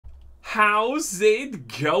How's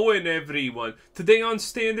it going, everyone? Today on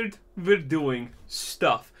Standard, we're doing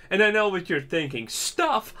stuff. And I know what you're thinking.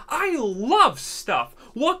 Stuff? I love stuff!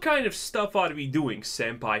 What kind of stuff are we doing,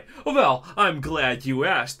 senpai? Well, I'm glad you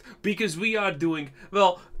asked, because we are doing,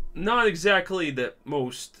 well, not exactly the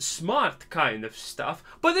most smart kind of stuff,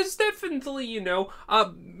 but it's definitely, you know, a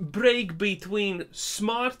break between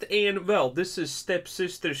smart and, well, this is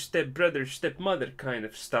stepsister, stepbrother, stepmother kind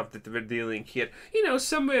of stuff that we're dealing here. You know,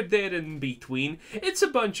 somewhere there in between. It's a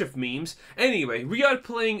bunch of memes. Anyway, we are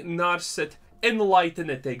playing Narset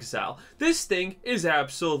Enlightened at Exile. This thing is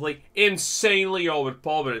absolutely insanely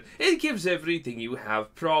overpowered. It gives everything you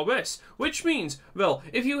have prowess, which means, well,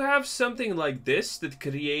 if you have something like this that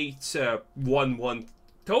creates 1/1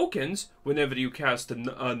 tokens whenever you cast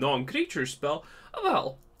a non-creature spell,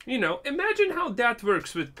 well, you know, imagine how that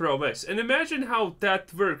works with prowess, and imagine how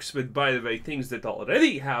that works with, by the way, things that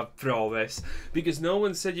already have prowess, because no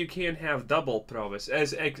one said you can't have double prowess,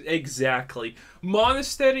 exactly.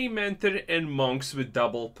 Monastery Mentor and monks with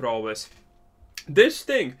double prowess. This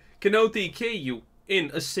thing can OTK you in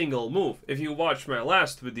a single move. If you watched my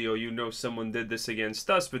last video, you know someone did this against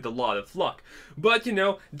us with a lot of luck. But, you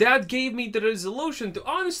know, that gave me the resolution to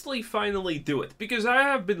honestly finally do it. Because I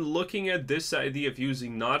have been looking at this idea of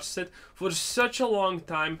using Narset for such a long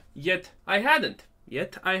time, yet I hadn't.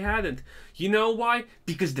 You know why?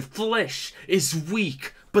 Because the flesh is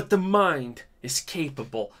weak, but the mind is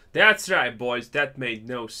capable. That's right, boys. That made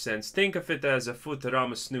no sense. Think of it as a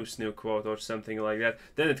Futurama Snoo quote or something like that.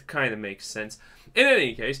 Then it kind of makes sense. In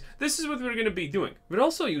any case, this is what we're going to be doing. We're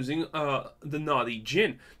also using the Haughty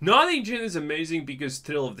Djinn. Haughty Djinn is amazing because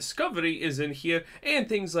Thrill of Discovery is in here, and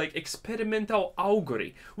things like Experimental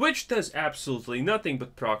Augury, which does absolutely nothing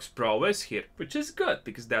but procs prowess here, which is good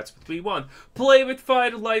because that's what we want. Play with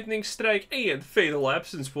Fire, Lightning Strike, and Fateful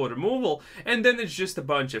Absence for removal, and then it's just a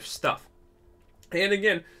bunch of stuff. And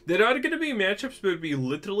again, there are going to be matchups where we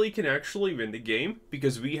literally can actually win the game,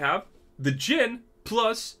 because we have the Djinn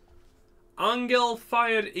plus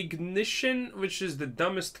Angelfire Ignition, which is the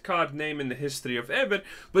dumbest card name in the history of ever,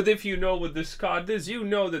 but if you know what this card is, you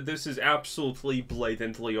know that this is absolutely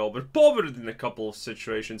blatantly overpowered in a couple of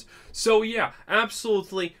situations. So yeah,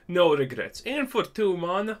 absolutely no regrets. And for 2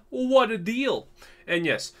 mana, what a deal! And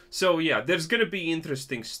yes, so yeah, there's gonna be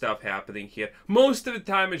interesting stuff happening here. Most of the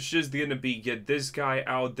time it's just gonna be get this guy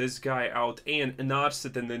out, and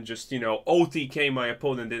Narset, and then just, you know, OTK my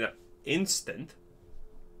opponent in an instant.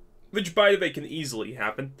 Which, by the way, can easily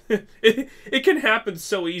happen. It can happen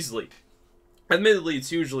so easily. Admittedly,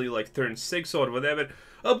 it's usually like turn 6 or whatever,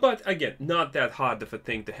 but again, not that hard of a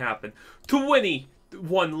thing to happen.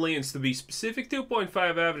 21 lands to be specific,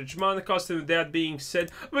 2.5 average mana cost, and with that being said,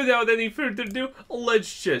 without any further ado,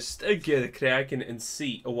 let's just get a cracking and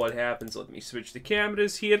see what happens. Let me switch the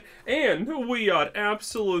cameras here, and we are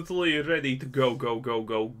absolutely ready to go,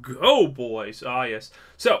 boys. Ah, yes.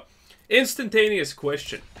 So, instantaneous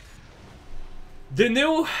question. The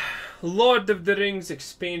new Lord of the Rings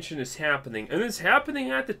expansion is happening, and it's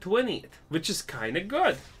happening at the 20th, which is kind of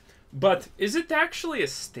good. But is it actually a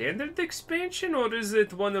standard expansion, or is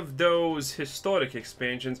it one of those historic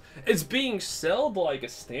expansions? It's being sold like a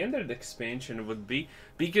standard expansion would be,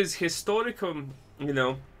 because historic, you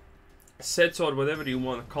know, sets or whatever you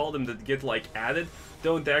want to call them that get like added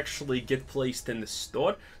don't actually get placed in the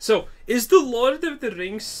store. So, is the Lord of the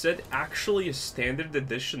Rings set actually a standard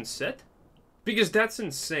edition set? Because that's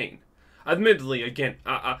insane. Admittedly, again,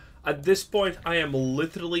 at this point, I am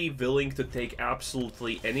literally willing to take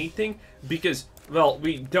absolutely anything, because, well,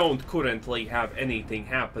 we don't currently have anything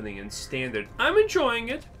happening in Standard. I'm enjoying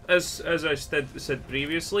it, as I said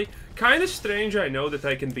previously. Kind of strange, I know, that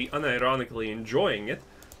I can be unironically enjoying it,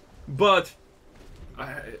 but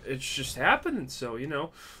it's just happening, so, you know.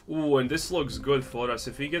 Ooh, and this looks good for us.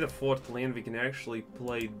 If we get a 4th land, we can actually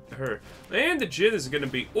play her. And the Djinn is gonna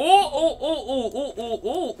be... Oh,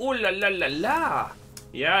 la, la, la, la.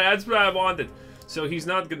 Yeah, that's what I wanted. So he's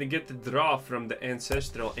not gonna get the draw from the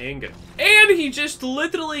Ancestral Anger. And he just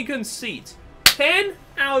literally concedes. 10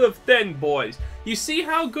 out of 10, boys. You see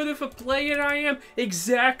how good of a player I am?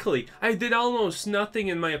 Exactly. I did almost nothing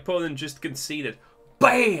and my opponent just conceded.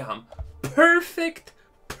 Bam! Perfect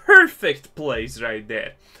plays right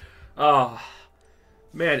there. Ah,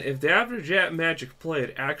 man, if the average Magic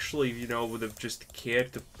player actually, you know, would have just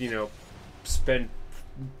cared to, you know, spend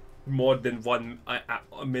more than 1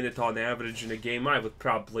 minute on average in a game, I would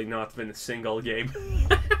probably not win a single game.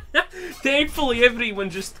 Thankfully, everyone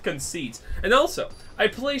just concedes. And also, I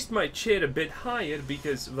placed my chair a bit higher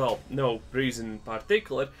because, well, no reason in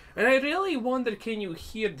particular, and I really wonder, can you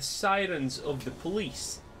hear the sirens of the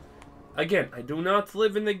police? again, I do not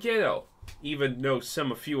live in the ghetto, even though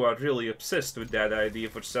some of you are really obsessed with that idea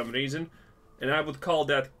for some reason. And I would call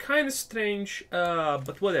that kind of strange,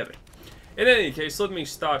 but whatever. In any case, let me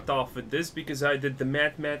start off with this, because I did the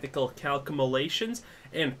mathematical calculations,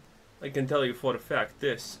 and I can tell you for a fact,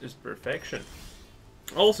 this is perfection.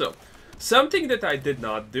 Also, something that I did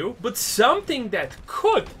not do, but something that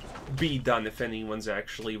could be done if anyone's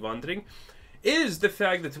actually wondering, is the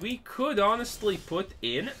fact that we could honestly put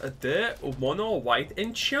in the mono white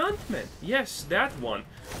enchantment. Yes, that one.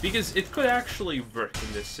 Because it could actually work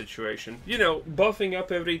in this situation. You know, buffing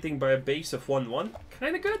up everything by a base of 1/1.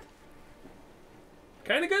 Kinda good.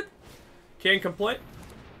 Kinda good. Can't complain.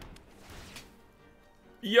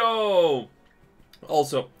 Yo!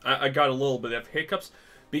 Also, I got a little bit of hiccups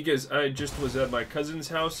because I just was at my cousin's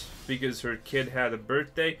house because her kid had a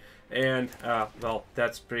birthday. And, well,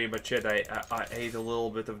 that's pretty much it. I ate a little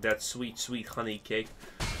bit of that sweet, sweet honey cake.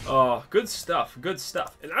 Oh, good stuff, good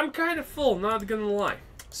stuff. And I'm kind of full, not gonna lie.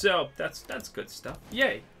 So, that's good stuff.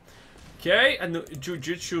 Yay. Okay, and the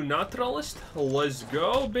Jujutsu Naturalist. Let's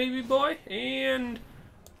go, baby boy. And,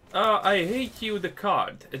 I hate you, the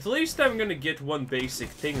card. At least I'm gonna get one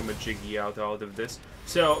basic thingamajiggy out of this.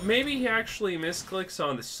 So, maybe he actually misclicks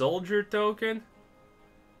on the soldier token.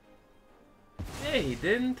 Yeah, he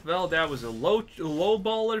didn't. Well, that was a low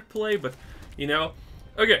baller play, but, you know.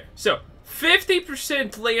 Okay, so,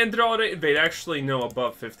 50% land draw ratio. Wait, actually, no,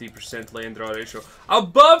 above 50% land draw ratio.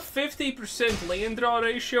 Above 50% land draw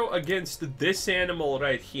ratio against this animal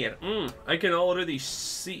right here. I can already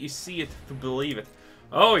see it to believe it.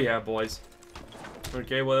 Oh, yeah, boys.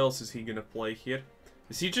 Okay, what else is he gonna play here?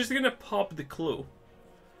 Is he just gonna pop the clue?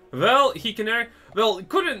 Well, he can well,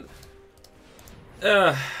 couldn't...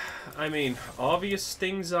 I mean, obvious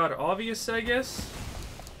things are obvious, I guess?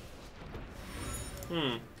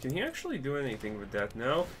 Can he actually do anything with that?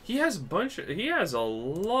 No. He has a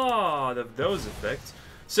lot of those effects.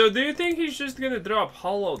 So do you think he's just gonna drop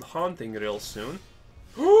Hollowed Haunting real soon?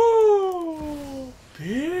 Oh,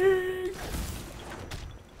 big!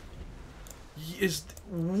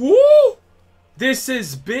 Woo! This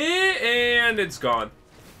is big, and it's gone.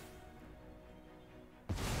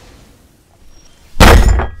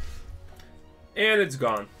 And it's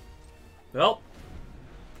gone. Well,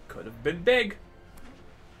 could have been big.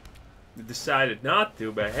 Decided not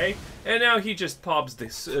to, but hey. And now he just pops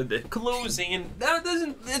this the clues in.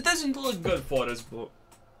 It doesn't look good for us, but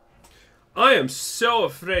I am so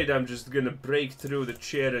afraid I'm just gonna break through the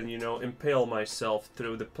chair and, you know, impale myself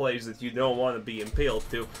through the place that you don't want to be impaled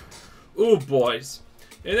to. Ooh, boys.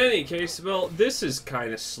 In any case, well, this is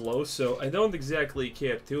kind of slow, so I don't exactly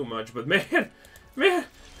care too much, but man,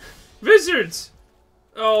 Wizards!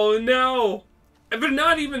 Oh no! We're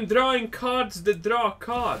not even drawing cards that draw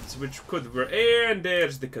cards, which could work. And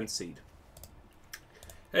there's the concede.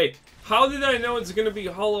 Hey, how did I know it's gonna be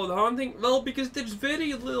Hollowed Haunting? Well, because there's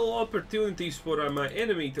very little opportunities for my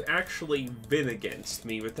enemy to actually win against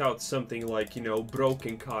me without something like, you know,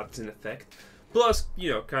 broken cards in effect. Plus, you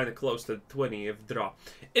know, kind of close to 20 of draw.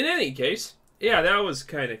 In any case, yeah, that was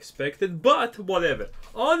kind of expected, but whatever.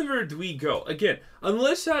 Onward we go. Again,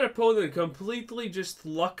 unless our opponent completely just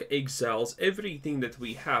luck exiles everything that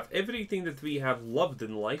we have loved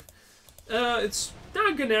in life, it's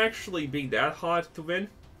not gonna actually be that hard to win.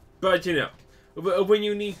 But, you know, when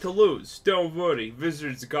you need to lose, don't worry,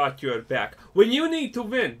 Wizards got your back. When you need to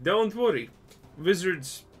win, don't worry,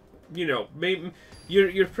 Wizards, you know, maybe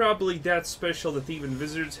you're probably that special that even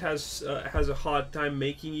Wizards has a hard time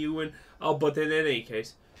making you win. Oh, but in any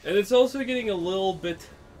case, and it's also getting a little bit,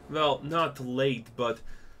 well, not late, but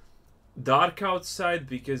dark outside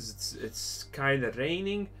because it's kind of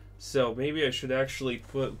raining. So maybe I should actually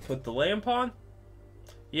put the lamp on.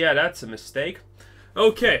 Yeah, that's a mistake.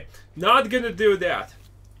 Okay, not gonna do that.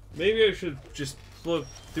 Maybe I should just do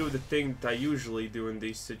the thing that I usually do in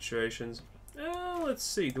these situations. Let's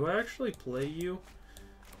see. Do I actually play you?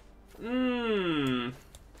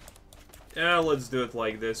 Yeah, let's do it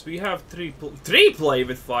like this. We have three play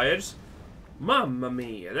with fires. Mamma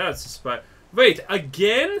mia, that's a spy. Wait,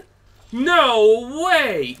 again? No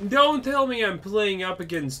way! Don't tell me I'm playing up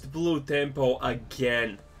against blue tempo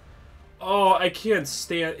again. Oh, I can't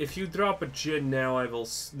stand. If you drop a Djinn now, I will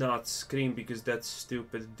not scream because that's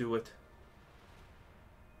stupid. Do it.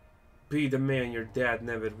 Be the man your dad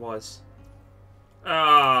never was.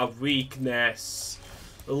 Ah, weakness.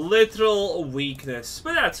 Literal weakness.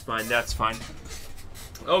 But that's fine, that's fine.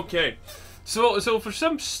 Okay. So for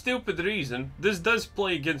some stupid reason, this does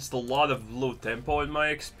play against a lot of blue tempo in my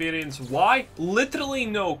experience. Why? Literally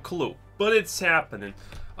no clue. But it's happening.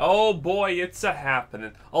 Oh boy, it's a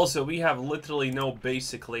happening. Also, we have literally no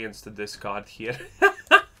basic lands to discard here.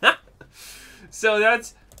 So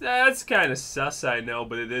that's kind of sus, I know,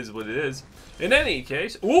 but it is what it is. In any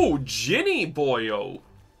case, ooh, Ginny boyo.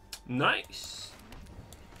 Nice.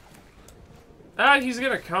 He's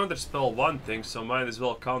gonna counterspell one thing, so might as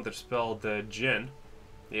well counterspell the Djinn.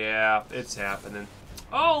 Yeah, it's happening.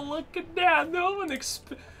 Oh, look at that! No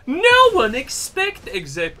one expect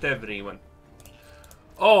except everyone.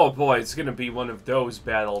 Oh boy, it's gonna be one of those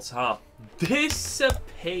battles, huh?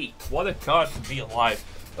 Dissipate. What a card to be alive.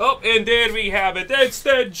 Oh, and there we have it. It's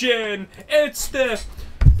the Djinn. It's the...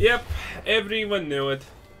 Yep, everyone knew it.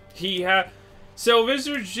 So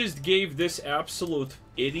Wizards just gave this absolute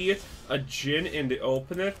idiot a Djinn in the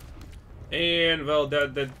opener, and well,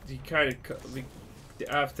 he kind of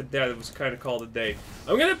after that it was kind of called a day.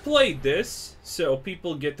 I'm gonna play this so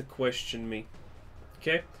people get to question me.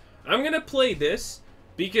 Okay, I'm gonna play this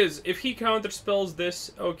because if he counterspells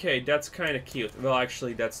this, okay, that's kind of cute. Well,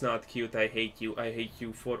 actually, that's not cute. I hate you. I hate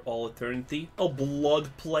you for all eternity. A blood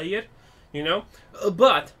player. You know,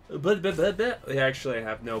 but actually I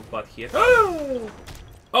have no but here. Oh,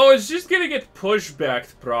 it's just gonna get pushed back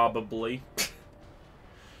probably.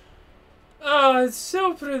 Oh, it's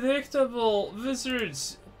so predictable,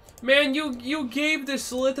 Wizards. Man, you gave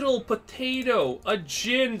this little potato a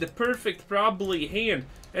Djinn, the perfect probably hand,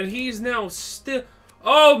 and he's now still.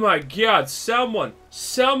 Oh my God! Someone,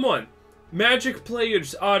 Magic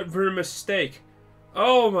players were a mistake.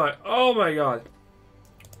 Oh my God.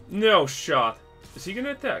 No shot. Is he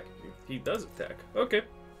gonna attack? He does attack. Okay.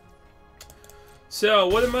 So,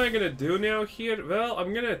 what am I gonna do now here? Well,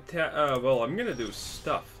 I'm gonna attack. Well, I'm gonna do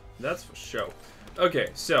stuff. That's for sure. Okay,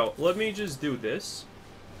 so, let me just do this.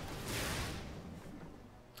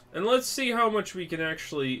 And let's see how much we can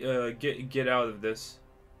actually get out of this.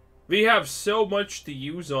 We have so much to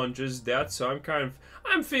use on just that, so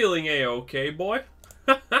I'm feeling a-okay, boy.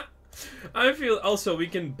 I feel also we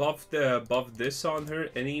can buff this on her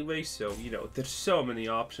anyway, so you know there's so many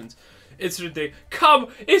options. It's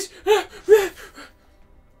ridiculous.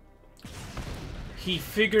 He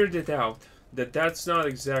figured it out that's not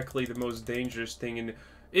exactly the most dangerous thing. And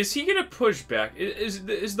is he gonna push back?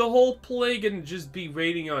 Is the whole play gonna just be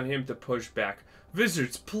waiting on him to push back?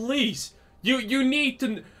 Wizards, please, you need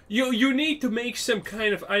to make some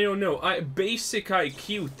kind of, I don't know, basic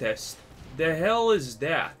IQ test. The hell is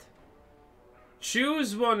that?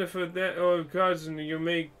 Choose one if that cards and you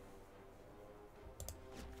make.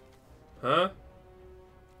 Huh?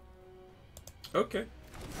 Okay.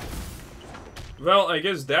 Well, I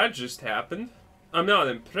guess that just happened. I'm not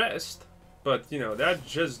impressed, but you know that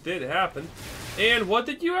just did happen. And what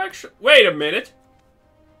did you actually? Wait a minute.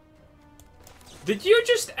 Did you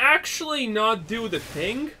just actually not do the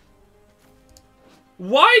thing?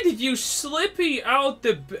 Why did you slippy out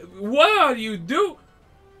the? What are you doing?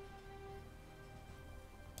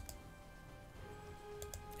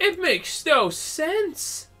 It makes no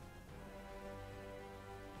sense.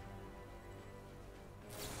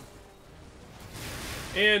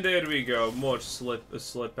 And there we go, more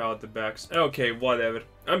slip out the backs. Okay, whatever.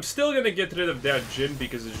 I'm still gonna get rid of that Djinn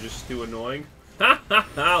because it's just too annoying. Ha ha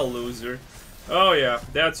ha, loser. Oh yeah,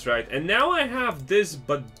 that's right. And now I have this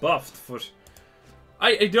but buffed for...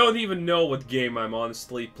 I don't even know what game I'm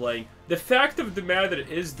honestly playing. The fact of the matter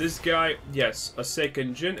is this guy, yes, a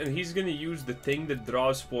second Djinn, and he's gonna use the thing that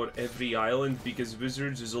draws for every island because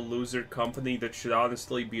Wizards is a loser company that should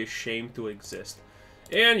honestly be ashamed to exist.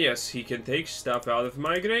 And yes, he can take stuff out of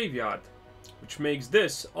my graveyard, which makes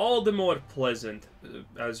this all the more pleasant,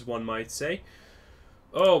 as one might say.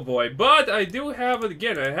 Oh boy, but I do have it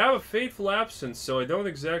again. I have a Fateful Absence, so I don't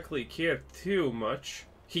exactly care too much.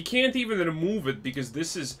 He can't even remove it because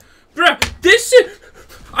this is... Bruh, this is...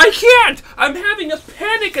 I can't! I'm having a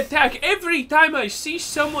panic attack every time I see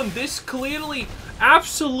someone this clearly,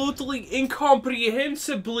 absolutely,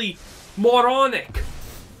 incomprehensibly moronic.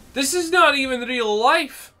 This is not even real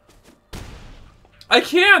life. I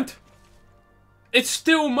can't. It's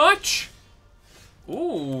too much.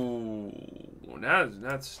 Ooh,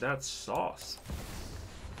 that's sauce.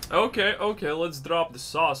 Okay, let's drop the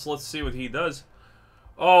sauce. Let's see what he does.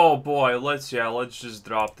 Oh boy, let's just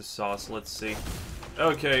drop the sauce. Let's see.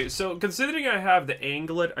 Okay, so considering I have the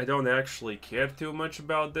Angler, I don't actually care too much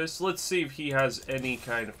about this. Let's see if he has any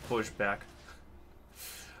kind of pushback.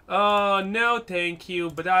 No thank you,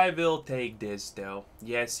 but I will take this though.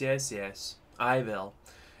 Yes, I will.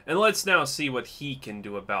 And let's now see what he can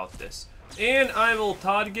do about this. And I will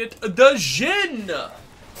target the Djinn!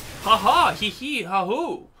 Haha, hee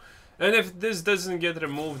ha-hoo. And if this doesn't get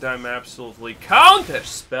removed, I'm absolutely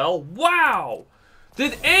counterspell. Wow!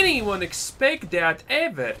 Did anyone expect that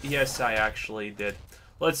ever? Yes, I actually did.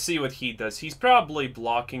 Let's see what he does. He's probably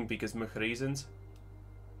blocking because of reasons.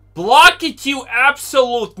 Block it, you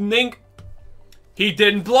absolute nink. He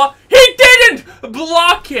didn't block. He didn't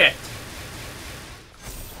block it.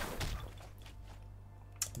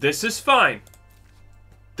 This is fine.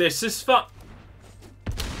 This is fine.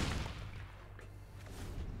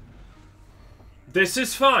 This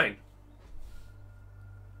is fine.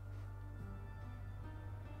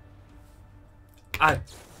 I'm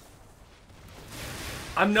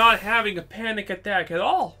not having a panic attack at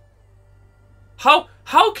all. How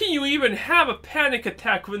can you even have a panic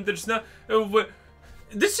attack when there's not...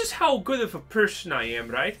 this is how good of a person I am,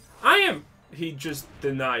 right? I am... He just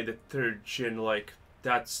denied the third Djinn, like,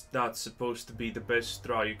 that's not supposed to be the best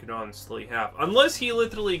draw you can honestly have. Unless he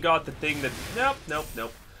literally got the thing that... Nope, nope,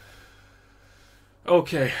 nope.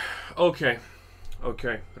 Okay, okay,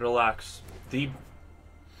 okay, relax. Deep...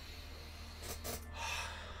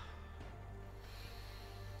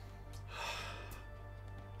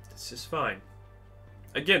 This is fine.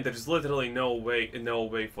 Again, there's literally no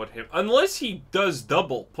way for him. Unless he does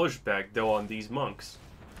double pushback, though, on these monks.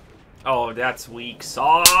 Oh, that's weak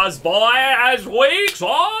sauce, boy! That's weak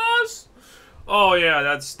sauce! Oh, yeah,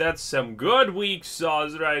 that's some good weak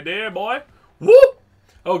sauce right there, boy. Woo!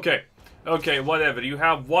 Okay. Okay, whatever. You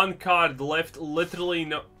have one card left, literally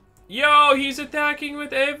no... Yo, he's attacking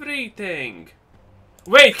with everything!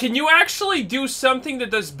 Wait, can you actually do something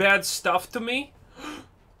that does bad stuff to me?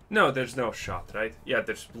 No, there's no shot, right? Yeah,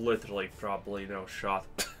 there's literally probably no shot.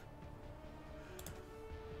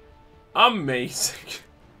 Amazing.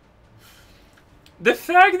 The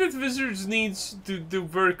fact that Wizards needs to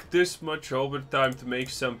work this much overtime to make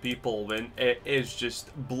some people win is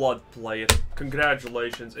just blood play.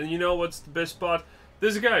 Congratulations. And you know what's the best part?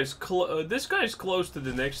 This guy's close to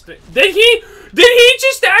the next thing. Did he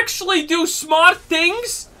just actually do smart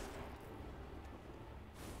things?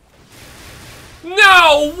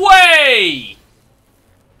 No way!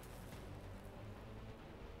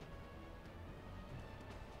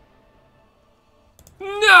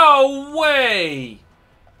 No way!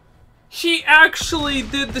 He actually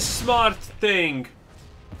did the smart thing.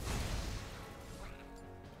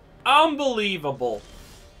 Unbelievable.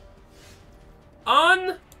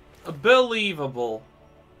 Unbelievable.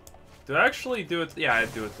 Do I actually do it? Yeah, I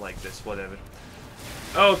do it like this, whatever.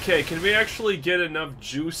 Okay, can we actually get enough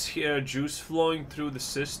juice here, juice flowing through the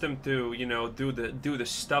system to, you know, do the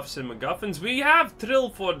stuffs and MacGuffins? We have Thrill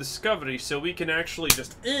for Discovery, so we can actually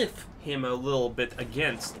just if him a little bit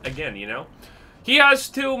again, you know? He has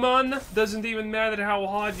 2 mana, doesn't even matter how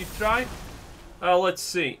hard you try. Let's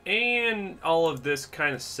see, and all of this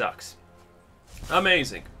kind of sucks.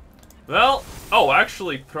 Amazing. Well, oh,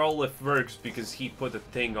 actually Prolif works because he put a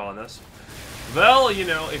thing on us. Well, you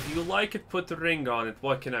know, if you like it, put the ring on it.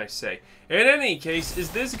 What can I say? In any case,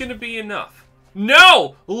 is this gonna be enough?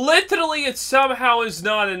 No! Literally, it somehow is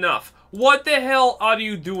not enough. What the hell are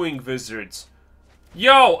you doing, Wizards?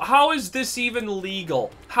 Yo, how is this even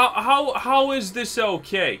legal? How is this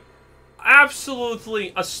okay?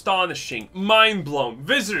 Absolutely astonishing. Mind blown.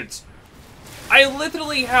 Wizards, I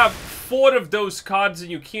literally have 4 of those cards and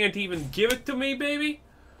you can't even give it to me, baby?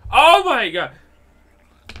 Oh my god.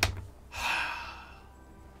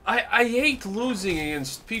 I hate losing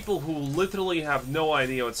against people who literally have no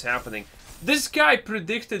idea what's happening. This guy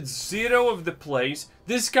predicted 0 of the plays.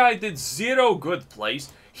 This guy did 0 good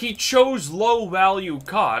plays. He chose low value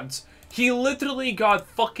cards. He literally got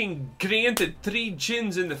fucking granted 3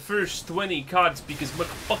 Djinns in the first 20 cards because of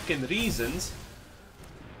fucking reasons.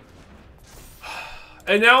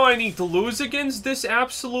 And now I need to lose against this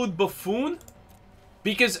absolute buffoon?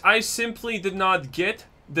 Because I simply did not get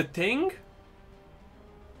the thing?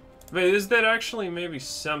 Wait, is there actually maybe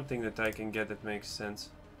something that I can get that makes sense?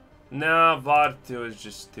 Nah, Vartu is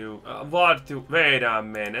just too... Vartu... Wait a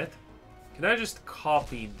minute. Can I just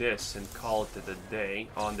copy this and call it a day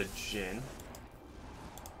on the Djinn?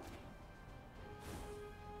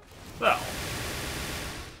 Well...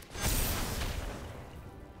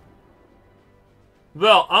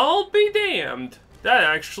 Well, I'll be damned. That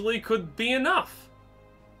actually could be enough.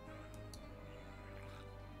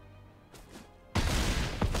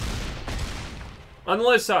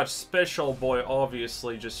 Unless our special boy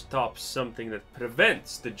obviously just stops something that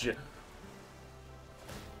prevents the Djinn.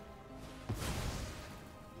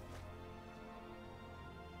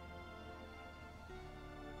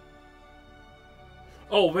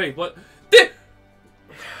 Oh wait, what?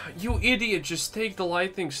 You idiot, just take the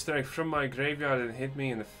lightning strike from my graveyard and hit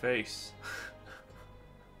me in the face.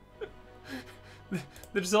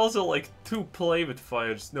 There's also like 2 play with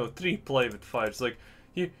fires. No, 3 play with fires. Like,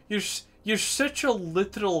 you're such a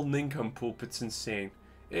literal nincompoop. It's insane.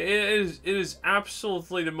 It is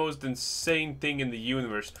absolutely the most insane thing in the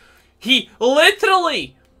universe. He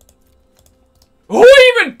literally... Who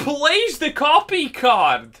even plays the copy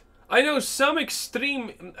card? I know some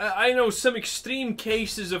extreme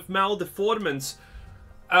cases of maldeformance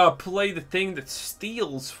play the thing that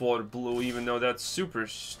steals for blue, even though that's super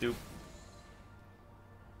stupid.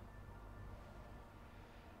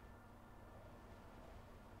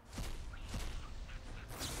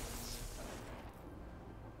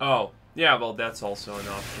 Oh, yeah, well, that's also an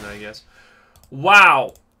option, I guess.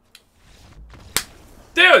 Wow.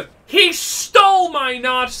 Dude, he stole my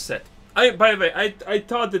Narset. By the way, I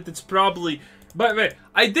thought that it's probably... By the way,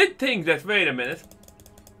 I did think that, wait a minute.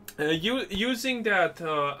 Using that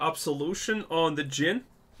Absolution on the Djinn,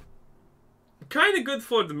 kind of good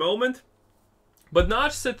for the moment. But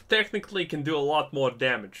Narset technically can do a lot more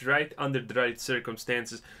damage, right? Under the right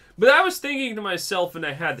circumstances. But I was thinking to myself when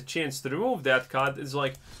I had the chance to remove that card, it's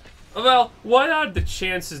like, well, what are the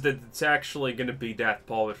chances that it's actually going to be that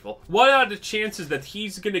powerful? What are the chances that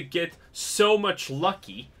he's going to get so much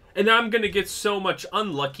lucky, and I'm going to get so much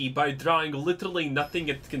unlucky by drawing literally nothing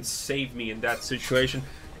that can save me in that situation?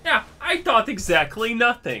 Yeah, I thought exactly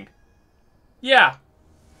nothing. Yeah.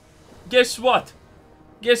 Guess what?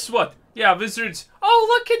 Guess what? Yeah, Wizards. Oh,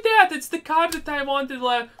 look at that! It's the card that I wanted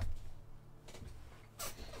last...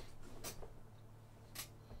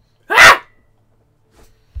 Ah!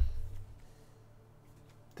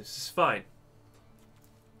 This is fine.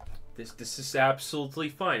 This is absolutely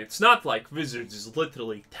fine. It's not like Wizards is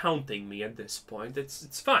literally taunting me at this point.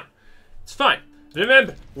 It's fine. It's fine.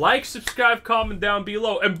 Remember, like, subscribe, comment down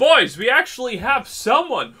below. And boys, we actually have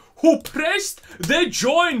someone who pressed the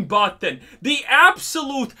join button. The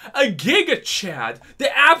absolute Giga Chad.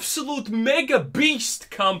 The absolute Mega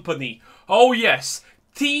Beast Company. Oh yes,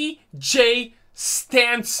 TJ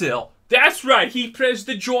Stancil. That's right, he pressed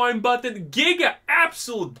the join button.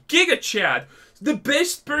 Absolute Giga Chad. The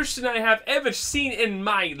best person I have ever seen in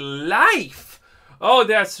my life. Oh,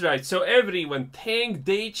 that's right. So everyone, thank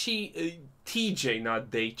Daichi... TJ, not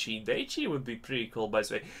Daichi. Daichi would be pretty cool, by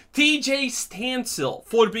the way. TJ Stancil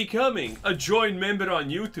for becoming a join member on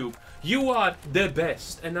YouTube. You are the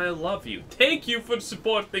best, and I love you. Thank you for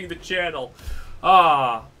supporting the channel.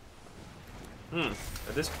 At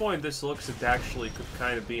this point, this looks it actually could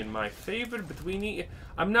kind of be in my favor, but we need...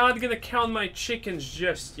 I'm not gonna count my chickens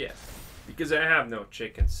just yet, because I have no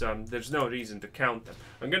chickens, so there's no reason to count them.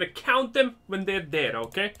 I'm gonna count them when they're dead,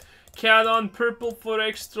 okay? Cat on purple for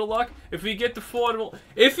extra luck. If we get the 4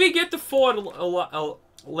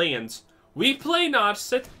 lands, we play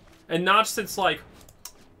Narset, and Narset's like,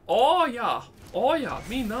 oh yeah,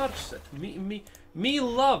 me Narset, me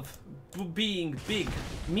love being big,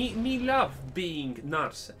 me love being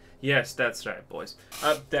Narset. Yes, that's right, boys.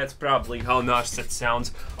 That's probably how Narset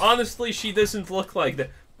sounds. Honestly, she doesn't look like the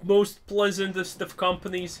most pleasantest of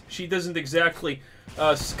companies. She doesn't exactly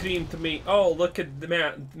scream to me, oh, look at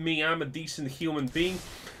me, I'm a decent human being.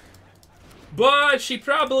 But she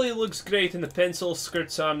probably looks great in the pencil skirt,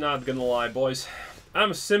 so I'm not gonna lie, boys.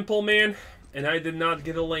 I'm a simple man, and I did not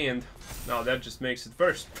get a land. No, that just makes it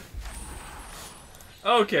worse.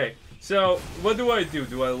 Okay, so what do I do?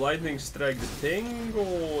 Do I lightning strike the thing,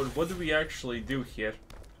 or what do we actually do here?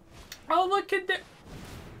 Oh, look at that.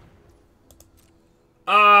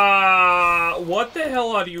 What the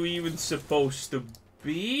hell are you even supposed to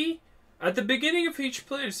be? At the beginning of each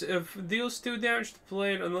player, deals 2 damage to the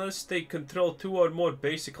player unless they control 2 or more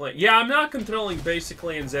basic lands. Yeah, I'm not controlling basic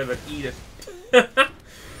lands ever. Eat it.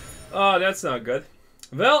 Oh, that's not good.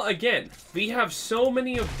 Well, again, we have so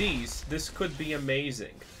many of these. This could be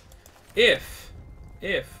amazing. If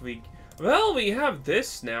we... Well, we have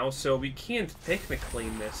this now, so we can't technically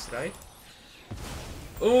miss, right?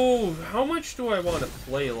 Oh, how much do I want to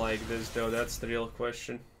play like this, though? That's the real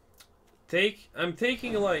question. I'm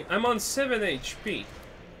taking, like... I'm on 7 HP.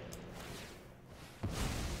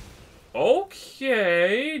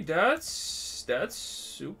 Okay, that's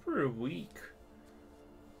super weak.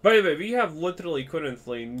 By the way, we have literally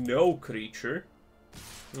currently no creature.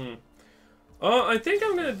 I think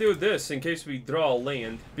I'm gonna do this in case we draw a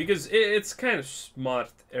land. Because it's kind of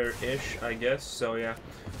smart-ish, I guess. So, yeah.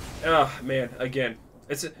 Man, again.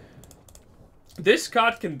 This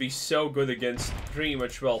card can be so good against pretty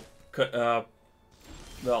much, well...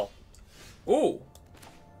 Ooh!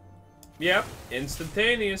 Yep,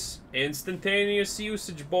 instantaneous. Instantaneous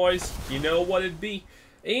usage, boys. You know what it'd be.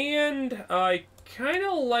 And I kind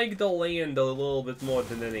of like the land a little bit more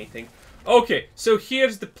than anything. Okay, so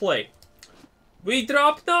here's the play. We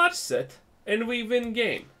drop Narset, and we win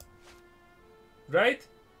game. Right?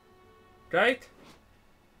 Right?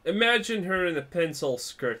 Imagine her in a pencil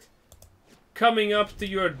skirt, coming up to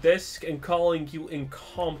your desk and calling you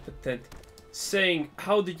incompetent, saying,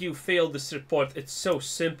 "How did you fail this report? It's so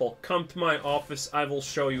simple. Come to my office, I will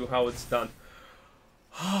show you how it's done."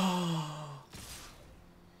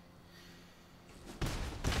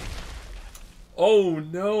 Oh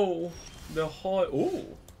no. The whole...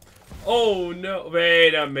 Ooh. Oh no.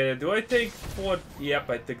 Wait a minute. Do I take 4? Yep,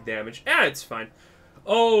 I took damage. Ah, it's fine.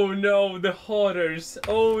 Oh no, the horrors.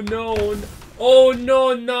 Oh no. Oh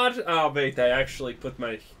no, not... Oh wait, I actually put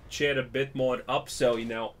my chair a bit more up, so you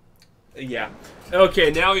know. Yeah.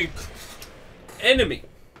 Okay, now you... Enemy.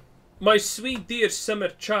 My sweet dear summer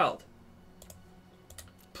child.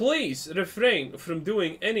 Please refrain from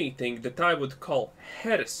doing anything that I would call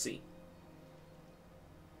heresy.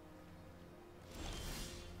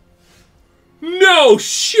 No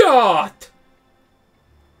shot!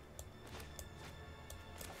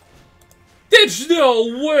 There's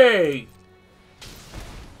no way!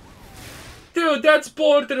 Dude, that's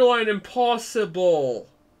borderline impossible.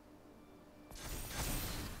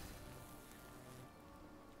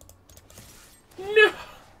 No!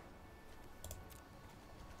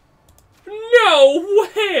 No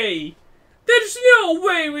way! There's no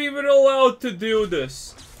way we were allowed to do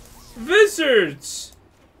this. Wizards!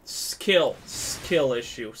 Skill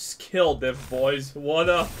issue. Skill diff, boys. What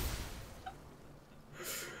up?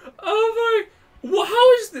 Oh my...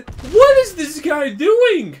 How is this... What is this guy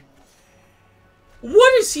doing?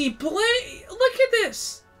 What is he playing? Look at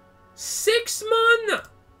this. 6 mana.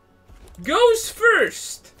 Goes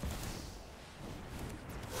first.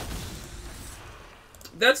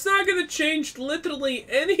 That's not gonna change literally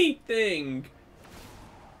anything.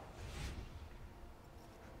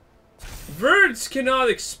 Words cannot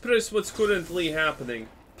express what's currently happening.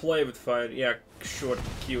 Play with fire. Yeah, short,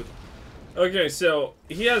 cute. Okay, so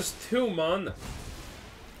he has 2 mana.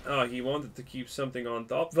 Oh, he wanted to keep something on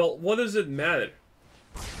top. Well, what does it matter?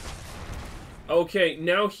 Okay,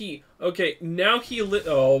 now he... Okay, now he lit...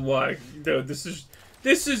 Oh my... Dude, this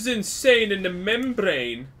is insane in the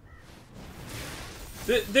membrane.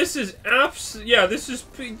 This is yeah, this is...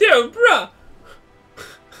 Dude, bruh!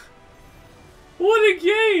 What a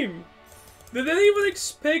game! Did anyone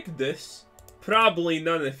expect this? Probably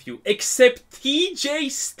none of you. Except TJ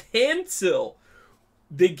Stancil!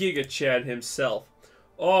 The Giga Chad himself.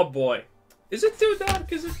 Oh boy. Is it too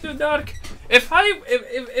dark? Is it too dark? If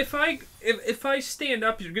I stand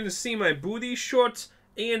up, you're gonna see my booty shorts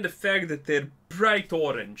and the fact that they're bright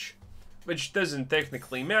orange. Which doesn't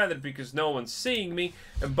technically matter because no one's seeing me.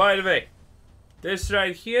 And by the way, this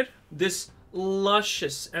right here, this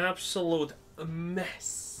luscious absolute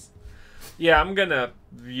mess. Yeah, I'm gonna,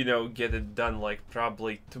 you know, get it done like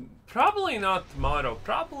probably not tomorrow,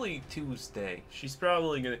 probably Tuesday. She's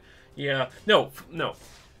probably gonna, yeah, no,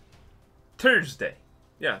 Thursday.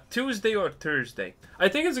 Yeah, Tuesday or Thursday. I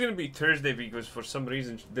think it's gonna be Thursday because for some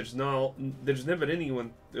reason there's never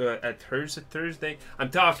anyone at hers at Thursday. I'm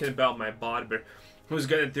talking about my barber, who's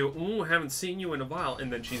gonna do, ooh, haven't seen you in a while,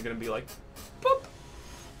 and then she's gonna be like, boop.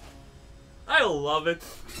 I love it.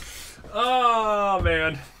 Oh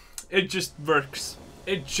man, it just works.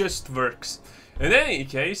 It just works. In any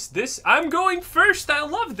case, I'm going first. I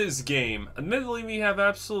love this game. Admittedly, we have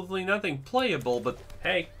absolutely nothing playable, but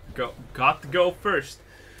hey, got to go first.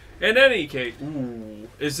 In any case, ooh,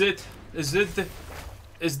 is this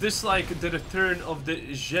like the return of the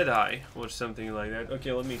Jedi or something like that?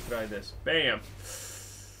 Okay, let me try this. Bam.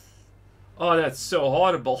 Oh, that's so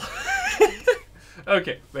horrible.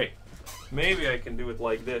 Okay, wait. Maybe I can do it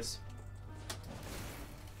like this.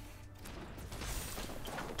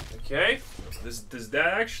 Okay. Does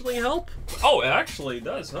that actually help? Oh, it actually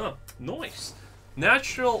does, huh? Nice.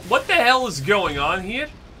 Natural. What the hell is going on here?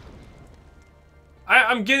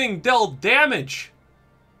 I'm getting dealt damage.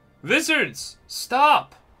 Wizards,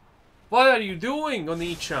 stop. What are you doing,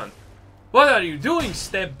 Oni-chan? What are you doing,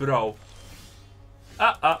 step bro?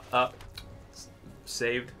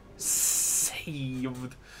 Saved.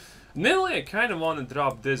 Saved. Nearly, I kind of want to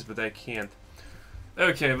drop this, but I can't.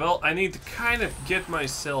 Okay, well, I need to kind of get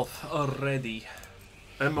myself ready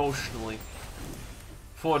emotionally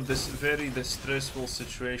for this very distressful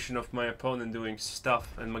situation of my opponent doing stuff.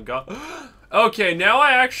 And my god. Okay, now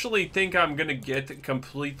I actually think I'm gonna get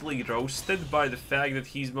completely roasted by the fact that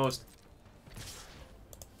he's most...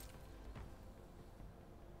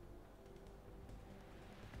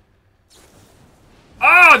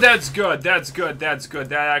 Oh, that's good, that's good, that's good.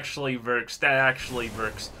 That actually works, that actually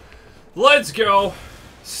works. Let's go.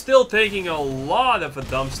 Still taking a lot of a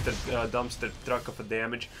dumpster truck of a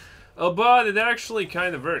damage. But it actually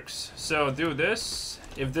kind of works. So do this.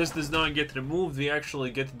 If this does not get removed, we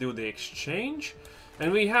actually get to do the exchange.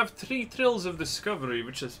 And we have 3 Thrills of Discovery,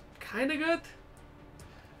 which is kind of good.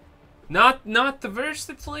 Not the worst,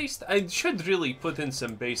 at least. I should really put in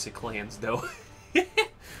some basic lands, though.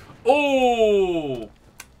 Oh!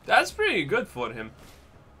 That's pretty good for him.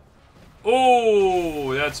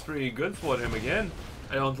 Oh, that's pretty good for him again.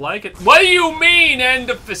 I don't like it. What do you mean, end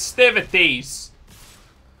of festivities?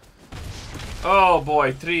 Oh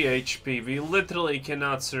boy, 3 HP. We literally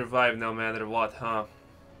cannot survive no matter what, huh?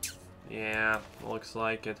 Yeah, looks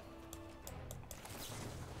like it.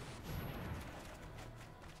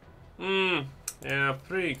 Yeah,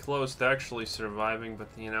 pretty close to actually surviving, but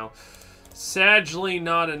you know, sadly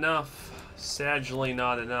not enough. Sadly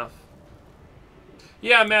not enough.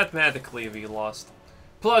 Yeah, mathematically we lost.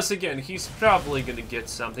 Plus, again, he's probably gonna get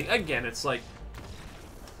something. Again, it's like...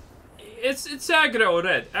 It's aggro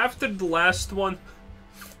red. After the last one...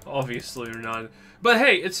 Obviously, or not. But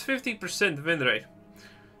hey, it's 50% win rate.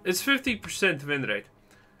 It's 50% win rate.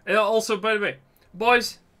 And also, by the way,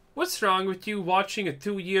 boys, what's wrong with you watching a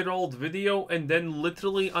 2-year-old video and then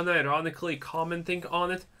literally, unironically commenting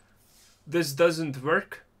on it? This doesn't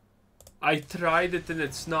work. I tried it and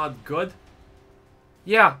it's not good.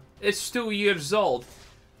 Yeah, it's 2 years old.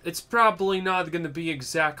 It's probably not gonna be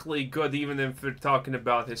exactly good, even if we're talking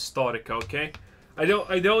about historic. Okay, I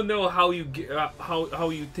don't know how you how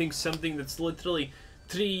you think something that's literally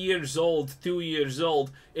 3 years old, 2 years old,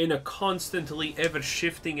 in a constantly ever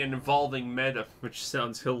shifting and evolving meta, which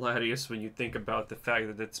sounds hilarious when you think about the fact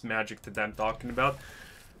that it's Magic that I'm talking about.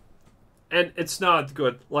 And it's not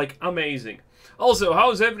good, like amazing. Also,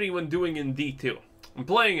 how's everyone doing in D2? I'm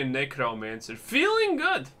playing a Necromancer, feeling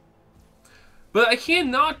good. But I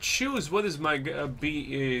cannot choose what is my gonna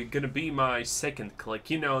be my second click.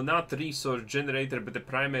 You know, not the resource generator, but the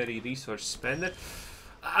primary resource spender.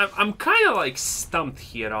 I'm kind of like stumped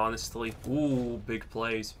here, honestly. Ooh, big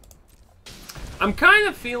plays. I'm kind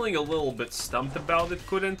of feeling a little bit stumped about it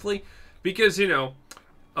currently, because you know,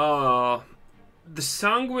 the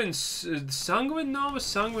Sanguine Surge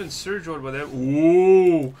or whatever.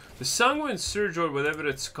 Ooh, the Sanguine Surge or whatever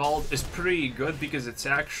it's called is pretty good because it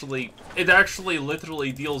actually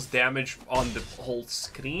literally deals damage on the whole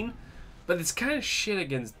screen, but it's kind of shit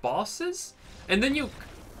against bosses. And then you,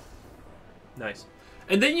 nice,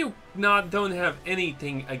 and then you don't have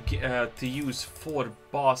anything to use for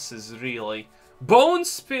bosses really. Bone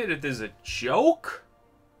Spirit is a joke.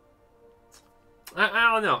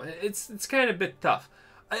 I don't know. It's kind of a bit tough.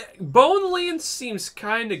 Bone Lance seems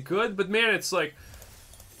kind of good, but man, it's like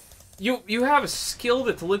you have a skill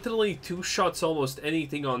that literally 2-shots almost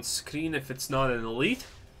anything on screen if it's not an elite.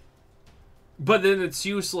 But then it's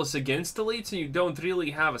useless against elites, and you don't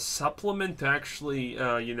really have a supplement to actually,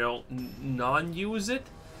 you know, non-use it.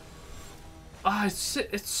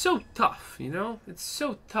 It's so tough, you know? It's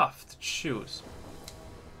so tough to choose.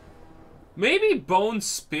 Maybe Bone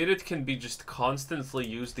Spirit can be just constantly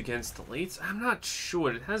used against elites. I'm not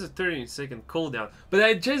sure. It has a 30-second cooldown. But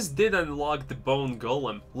I just did unlock the Bone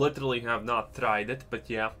Golem. Literally have not tried it, but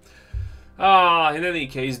yeah. In any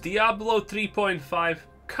case, Diablo 3.5.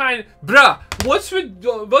 Bruh, what's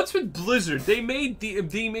with Blizzard? They made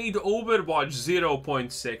Overwatch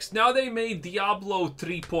 0.6. Now they made Diablo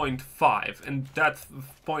 3.5, and that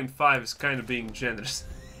 0.5 is kind of being generous.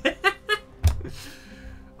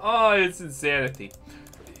 Oh, it's insanity.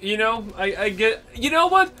 You know, I get. You know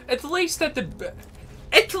what? At least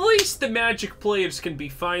the Magic players can be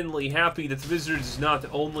finally happy that Wizards is not the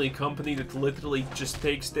only company that literally just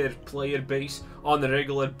takes their player base on a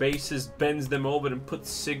regular basis, bends them over, and puts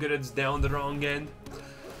cigarettes down the wrong end.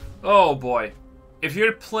 Oh boy. If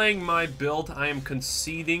you're playing my build, I am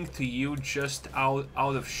conceding to you just out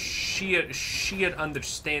of sheer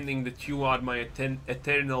understanding that you are my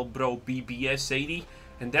eternal bro BBS 80.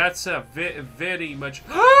 And that's a very much...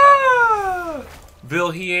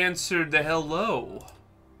 Will he answer the hello?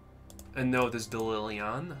 And no, this the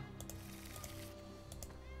Liliana.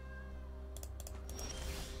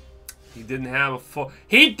 He didn't have a full...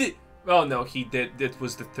 He did... Oh no, he did. It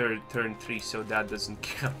was the turn 3, so that doesn't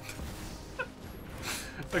count.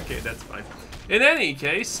 Okay, that's fine. In any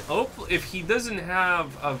case, if he doesn't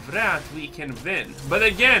have a Vrat, we can win. But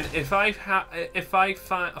again, if I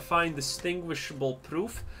find distinguishable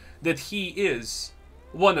proof that he is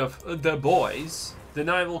one of the boys, then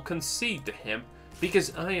I will concede to him,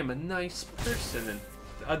 because I am a nice person and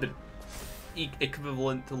other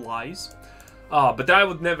equivalent to lies. But I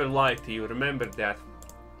would never lie to you, remember that.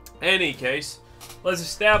 Any case, Let's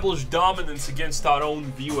establish dominance against our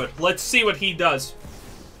own viewer. Let's see what he does.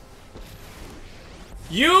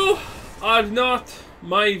 You are not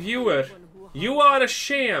my viewer. You are a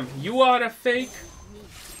sham. You are a fake.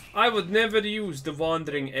 I would never use the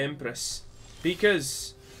Wandering Empress.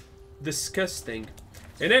 Because... disgusting.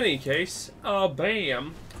 In any case,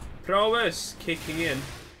 bam. Prowess kicking in.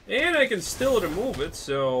 And I can still remove it,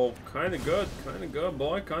 so kinda good,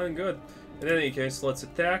 boy, kinda good. In any case, let's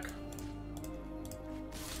attack.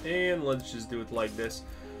 And let's just do it like this.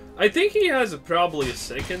 I think he has probably a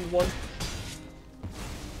second one.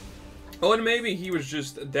 Or maybe he was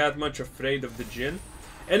just that much afraid of the Djinn.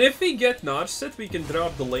 And if we get Narset, we can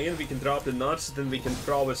drop the lane, we can drop the Narset, and we can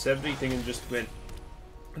prowess everything and just win.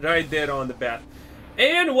 Right there on the bat.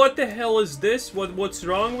 And what the hell is this? What's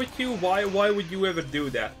wrong with you? Why would you ever do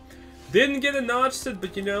that? Didn't get a Narset,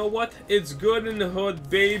 but you know what? It's good in the hood,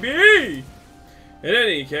 baby! In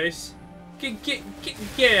any case,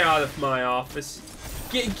 get out of my office.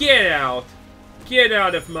 Get out. Get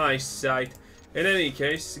out of my sight. In any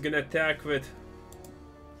case, gonna attack with...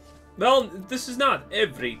 well, this is not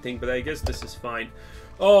everything, but I guess this is fine.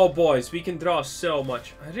 Oh, boys, we can draw so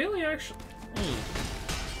much. I really actually...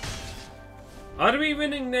 Are we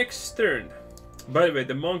winning next turn? By the way,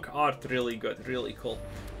 the monk art really good, really cool.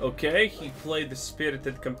 Okay, he played the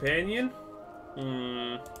Spirited Companion.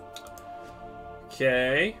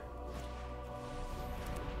 Okay.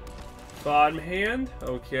 Farmhand,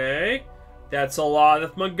 okay. That's a lot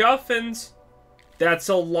of MacGuffins. That's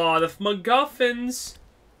a lot of MacGuffins.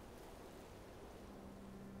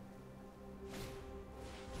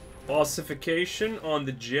 Ossification on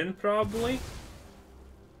the Djinn, probably.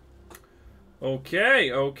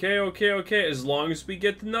 Okay. As long as we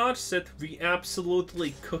get the Narset, we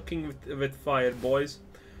absolutely cooking with fire, boys.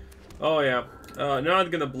 Oh, yeah.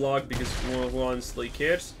 Not gonna block because who honestly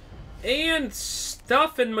cares. And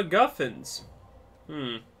stuff in MacGuffins.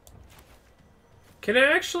 Can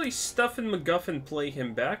I actually stuff in MacGuffin play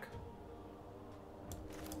him back?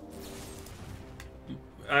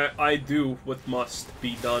 I do what must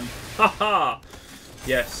be done. Haha!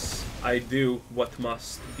 Yes, I do what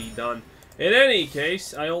must be done. In any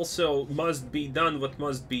case, I also must be done what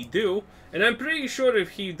must be do. And I'm pretty sure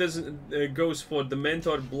if he doesn't goes for the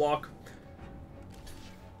mentor block.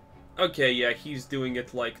 Okay, yeah, he's doing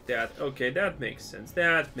it like that. Okay, that makes sense.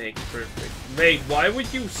 That makes perfect. Wait, why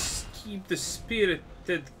would you keep the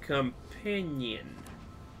Spirited Companion?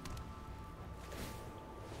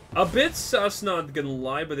 A bit sus, not gonna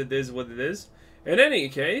lie, but it is what it is. In any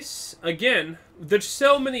case, again, there's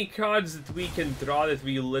so many cards that we can draw that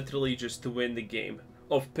we literally just win the game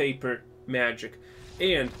of paper magic.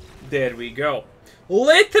 And there we go.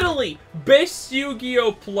 Literally, best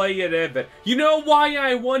Yu-Gi-Oh player ever. You know why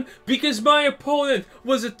I won? Because my opponent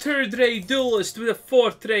was a third-rate duelist with a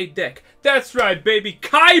fourth-rate deck. That's right, baby.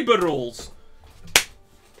 Kaiba rules.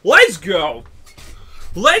 Let's go.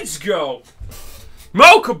 Let's go.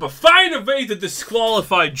 Mokuba, find a way to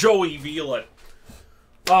disqualify Joey Wheeler.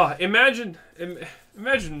 Imagine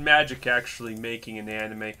Magic actually making an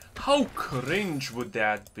anime. How cringe would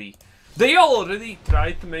that be? They already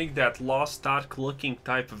tried to make that Lost Ark looking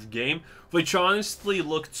type of game, which honestly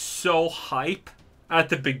looked so hype at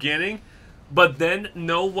the beginning, but then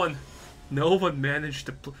no one managed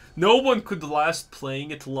to no one could last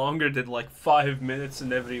playing it longer than like 5 minutes,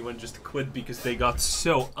 and everyone just quit because they got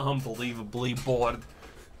so unbelievably bored.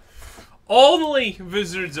 Only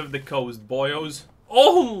Wizards of the Coast, boyos.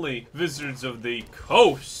 Only Wizards of the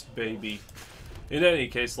Coast, baby. In any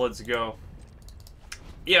case, let's go.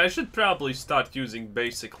 Yeah, I should probably start using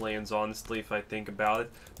basic lands, honestly, if I think about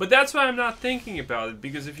it. But that's why I'm not thinking about it,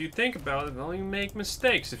 because if you think about it, well, you make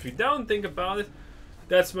mistakes. If you don't think about it,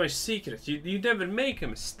 that's my secret. You never make a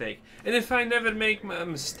mistake. And if I never make a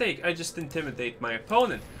mistake, I just intimidate my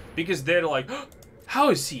opponent. Because they're like, oh,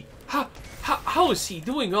 how is he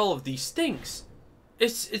doing all of these things?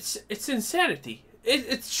 It's insanity.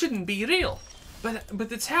 It shouldn't be real.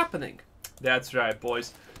 But it's happening. That's right,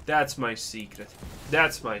 boys. That's my secret.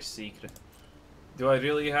 That's my secret. Do I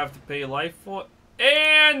really have to pay life for it?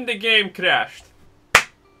 And the game crashed.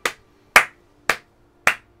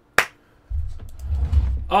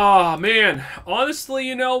 Oh, man. Honestly,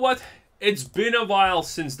 you know what? It's been a while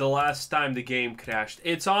since the last time the game crashed.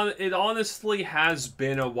 It honestly has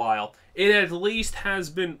been a while. It at least has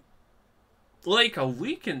been like a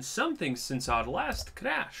week and something since our last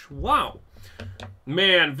crash. Wow.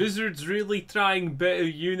 Man, Wizards really trying,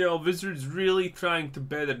 Wizards really trying to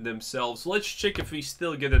better themselves. Let's check if we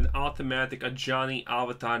still get an automatic Ajani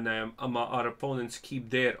avatar name. Our opponents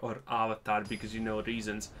keep their or avatar because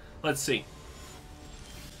reasons. Let's see.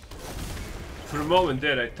 For a moment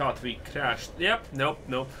there, I thought we crashed. Yep, nope,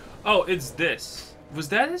 nope. Oh, it's this. Was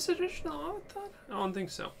that his original avatar? I don't think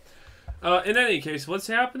so. In any case, what's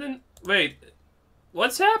happening? Wait,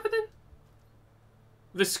 what's happening?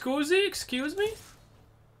 Viscusi, excuse me?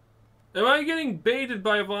 Am I getting baited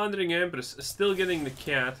by a wandering empress? Still getting the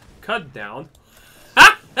cat. Cut down.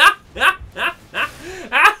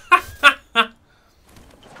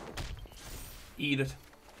 Eat it.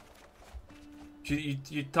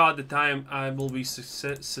 You thought that I will be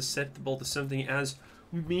susceptible to something as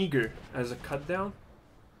meager as a cut down?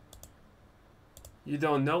 You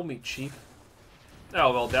don't know me, chief.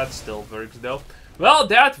 Oh, well, that still works, though. Well,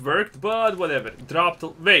 that worked, but whatever. Dropped.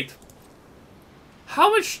 Wait. How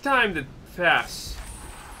much time did pass?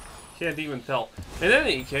 Can't even tell. In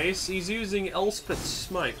any case, he's using Elspeth's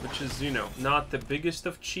Smite, which is, you know, not the biggest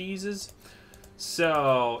of cheeses.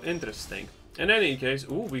 So, interesting. In any case,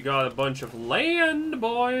 ooh, we got a bunch of land,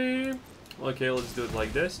 boy. Okay, let's do it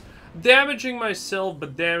like this. Damaging myself,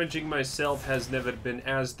 but damaging myself has never been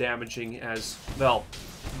as damaging as, well,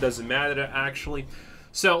 doesn't matter, actually.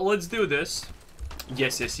 So, let's do this.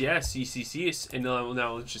 Yes, yes, yes, yes, yes, yes. And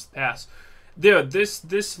now let's just pass. Dude, this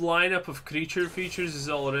lineup of creature features is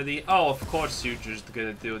already... Oh, of course you're just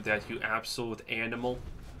gonna do that, you absolute animal.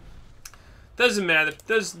 Doesn't matter.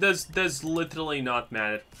 Does literally not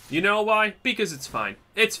matter. You know why? Because it's fine.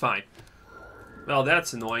 It's fine. Well,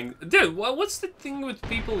 that's annoying. Dude, what's the thing with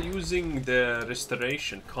people using the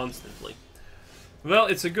restoration constantly? Well,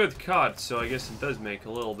 it's a good card, so I guess it does make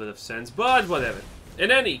a little bit of sense, but whatever.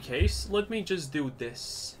 In any case, let me just do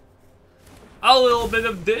this. A little bit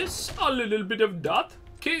of this, a little bit of that.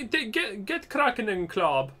 Okay, get cracking and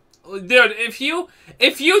club. Dude, if you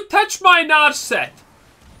touch my Narset...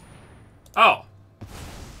 Oh.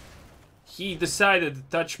 He decided to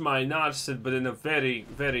touch my Narset, but in a very,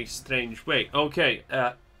 very strange way. Okay,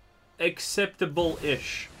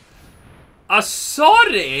 acceptable-ish. A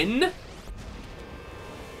Soaring?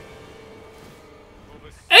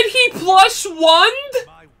 And he plus one?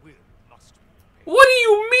 What do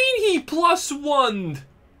you mean he plus one?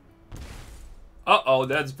 Uh-oh,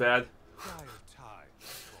 that's bad.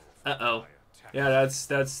 Uh-oh. Yeah,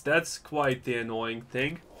 that's quite the annoying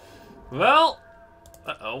thing. Well,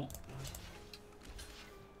 uh-oh.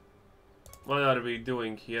 What are we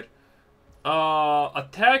doing here?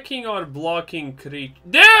 Attacking or blocking creature.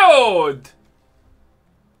 Dude!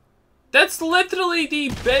 That's literally the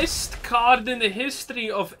best card in the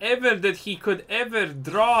history of ever that he could ever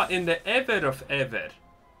draw in the ever of ever.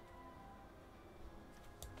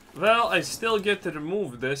 Well, I still get to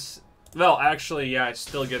remove this. Well, actually, yeah, I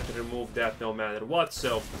still get to remove that no matter what,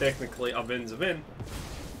 so technically a win's a win.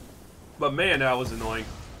 But man, that was annoying.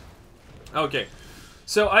 Okay,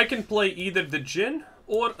 so I can play either the Djinn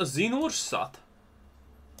or a Zinursat.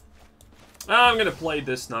 I'm gonna play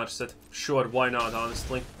this Narset. Sure, why not,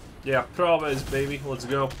 honestly. Yeah, prowess, baby. Let's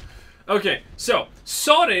go. Okay, so,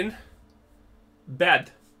 Soaring.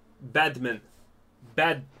 Badman.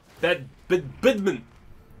 Bidman.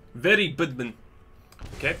 Very Bidman.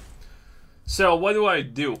 Okay. So, what do I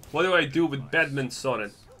do? What do I do with Badman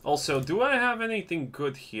Soaring? Also, do I have anything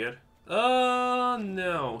good here?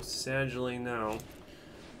 No. Sadly, no.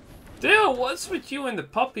 Dude, what's with you and the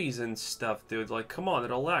puppies and stuff, dude? Like, come on,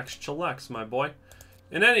 relax, chillax, my boy.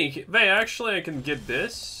 In any case, wait, actually, I can get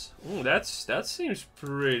this. Ooh, that seems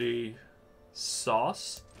pretty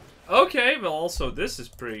sauce. Okay, well, also, this is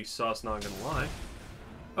pretty sauce, not gonna lie.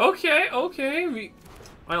 Okay, okay,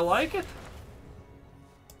 I like it.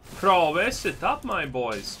 Prowess it up, my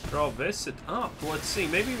boys. Prowess it up. Let's see,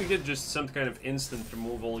 maybe we get just some kind of instant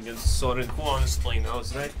removal against Soaring. Who honestly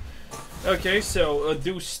knows, right? Okay, so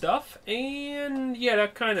do stuff, and yeah,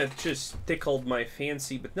 that kind of just tickled my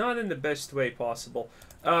fancy, but not in the best way possible.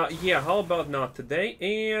 Yeah, how about not today?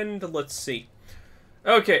 And let's see.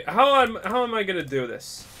 Okay, how am I gonna do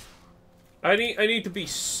this? I need to be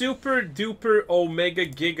super duper omega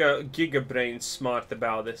giga brain smart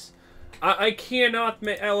about this. I cannot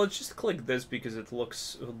make. Let's just click this because it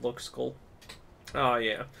looks cool. Oh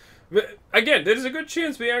yeah. But again, there's a good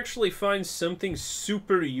chance we actually find something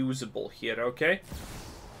super usable here, okay?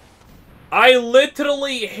 I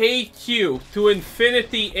literally hate you to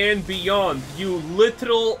infinity and beyond, you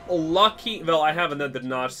literal lucky... Well, I have another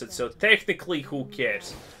Narset, so technically, who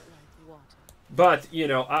cares? But, you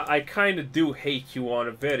know, I kind of do hate you on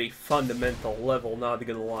a very fundamental level, not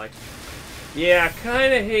gonna lie. Yeah, I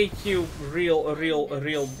kind of hate you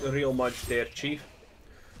real much there, Chief.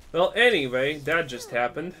 Well, anyway, that just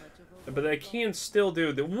happened. But I can still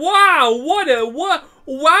do the... Wow!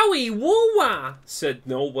 Wowie woo-wah! Said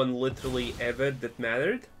no one literally ever that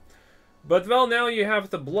mattered. But, well, now you have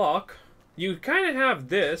to block. You kind of have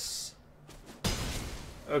this.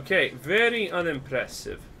 Okay, very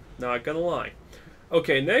unimpressive. Not gonna lie.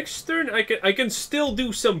 Okay, next turn I can still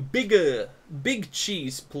do some big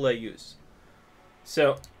cheese plays.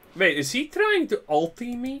 So, wait, is he trying to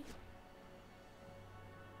ulti me?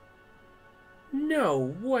 No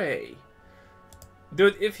way.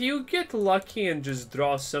 Dude, if you get lucky and just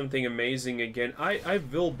draw something amazing again, I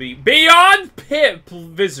will be beyond pip,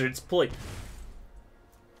 wizards, please.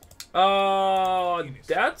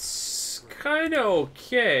 That's kind of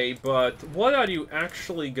okay, but what are you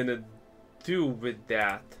actually gonna do with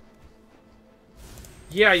that?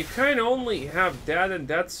 Yeah, you kind of only have that, and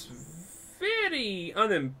that's very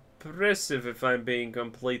unimpressive if I'm being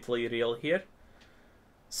completely real here.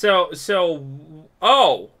 So,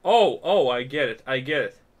 oh, I get it, I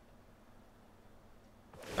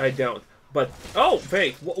don't. But, oh,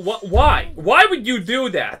 wait, why? Why would you do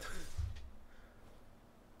that?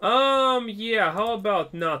 Yeah, how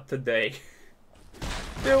about not today?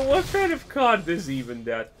 Dude, what kind of card is even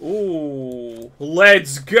that? Ooh,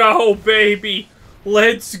 let's go, baby!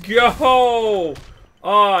 Let's go!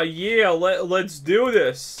 Ah, yeah, let's do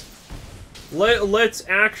this. Let's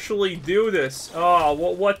actually do this. Ah,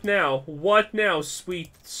 what now? What now,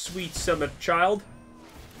 sweet summer child?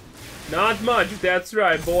 Not much, that's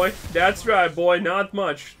right, boy. That's right, boy, not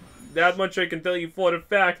much. That much I can tell you for a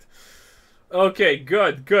fact. Okay,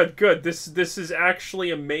 good. This is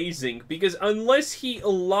actually amazing. Because unless he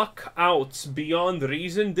luck outs beyond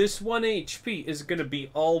reason, this 1 HP is gonna be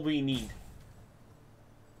all we need.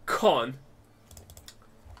 Con.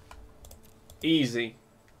 Easy.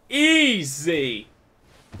 Easy!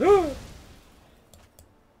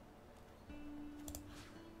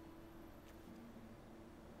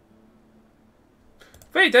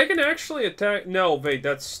 Wait, I can actually attack... No, wait,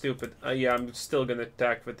 that's stupid. Yeah, I'm still gonna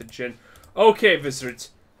attack with the Djinn. Okay,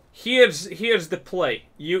 wizards. Here's the play.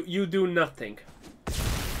 You do nothing.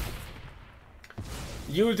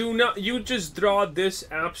 You just draw this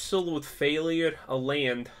absolute failure, a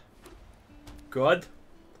land. Good.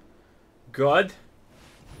 Good.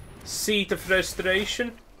 Seat of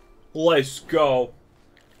frustration. Let's go.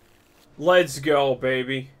 Let's go,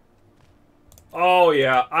 baby. Oh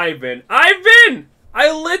yeah, I win. I win! I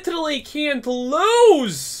literally can't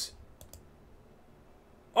lose!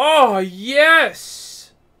 Oh,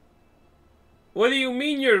 yes! What do you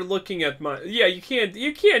mean you're looking at my... Yeah, you can't.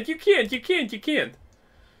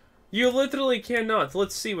 You literally cannot.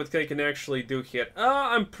 Let's see what I can actually do here.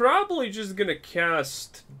 I'm probably just gonna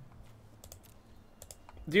cast...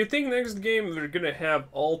 Do you think next game we're gonna have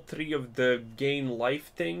all 3 of the gain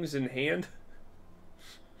life things in hand?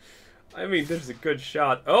 I mean, there's a good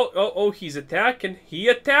shot. Oh, he's attacking. He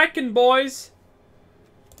attacking, boys!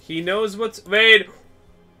 He knows what's... Wait!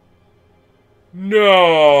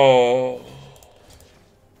 No!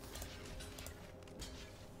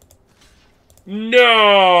 No!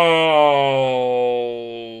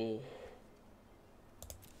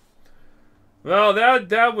 Well,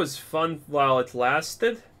 that was fun while it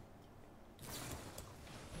lasted.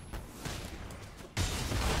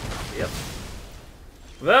 Yep.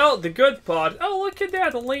 Well, the good part... Oh, look at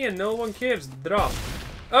that, a land. No one cares. Drop.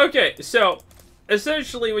 Okay, so...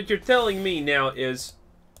 Essentially, what you're telling me now is...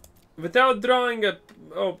 Without drawing a...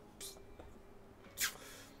 Oh...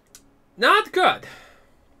 Not good.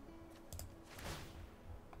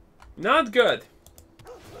 Not good.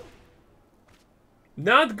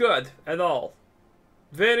 Not good at all.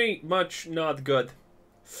 Very much not good.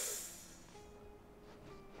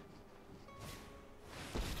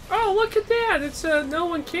 Oh, look at that! It's no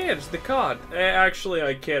one cares. The card. Actually,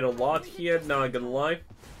 I care a lot here. Not gonna lie.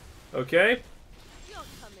 Okay. You're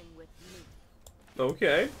coming with me.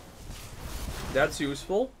 Okay. That's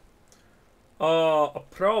useful. A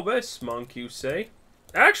prowess monk, you say?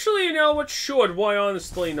 Actually, you know what? Sure, why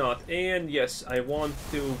honestly not? And yes, I want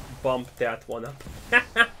to bump that one up.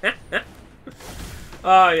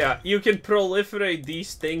 Yeah, you can proliferate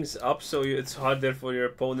these things up so it's harder for your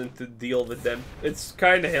opponent to deal with them. It's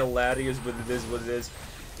kind of hilarious, but it is what it is.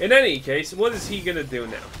 In any case, what is he gonna do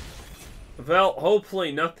now? Well,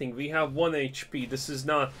 hopefully nothing. We have 1 HP. This is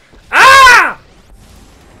not... Ah!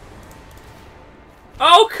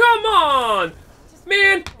 Oh, come on!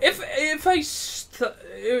 Man, if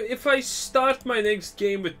I start my next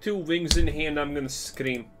game with 2 wings in hand, I'm gonna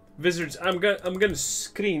scream. Wizards, I'm gonna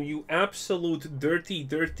scream. You absolute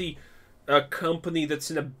dirty company that's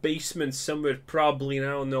in a basement somewhere, probably, I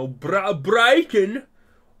don't know, Brighton.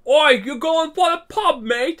 Oi, you going for the pub,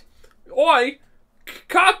 mate? Oi,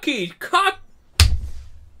 cocky, cock.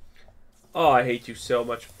 Oh, I hate you so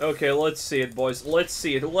much. Okay, let's see it, boys. Let's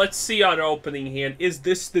see it. Let's see our opening hand. Is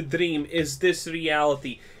this the dream? Is this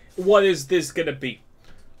reality? What is this gonna be?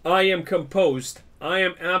 I am composed. I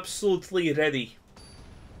am absolutely ready.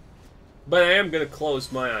 But I am gonna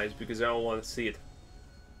close my eyes because I don't want to see it.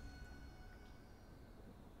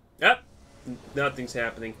 Yep. Nothing's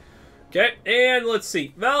happening. Okay, and let's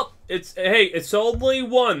see. Well, it's only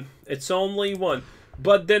one. It's only one.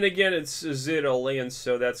 But then again, it's 0 lands,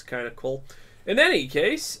 so that's kind of cool. In any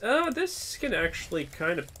case, this can actually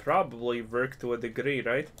kind of probably work to a degree,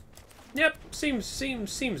 right? Yep, seems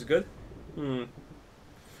good.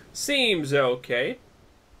 Seems okay.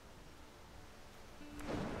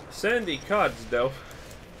 Sandy cards, though.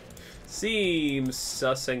 Seems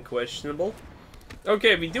sus and questionable.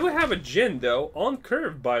 Okay, we do have a Djinn, though, on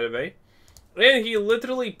curve, by the way. And he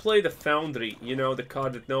literally played a Foundry, you know, the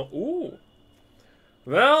card that no... Ooh.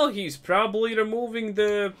 Well, he's probably removing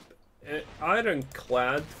the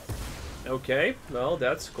Ironclad. Okay, well,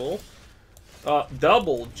 that's cool.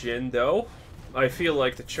 Double Djinn, though. I feel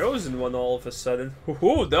like the chosen one all of a sudden.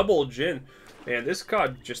 Woohoo, double Djinn. Man, this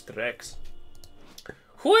card just wrecks.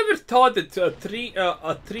 Whoever thought that a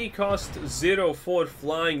 3-cost 0/4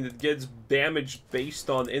 flying that gets damaged based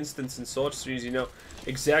on instants and sorceries, you know,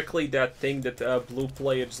 exactly that thing that blue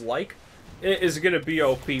players like, is gonna be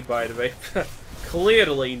OP, by the way.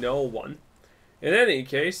 Clearly no one. In any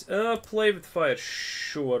case, play with fire.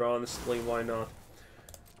 Sure, honestly, why not?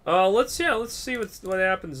 Let's see what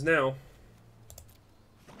happens now.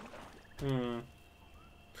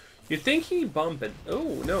 You think he bumping?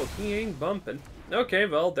 Oh no, he ain't bumping. Okay,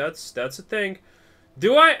 well that's a thing.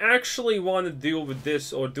 Do I actually want to deal with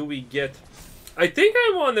this, or do we get? I think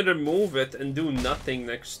I want to remove it and do nothing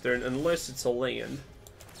next turn, unless it's a land.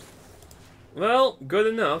 Well, good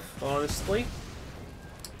enough, honestly.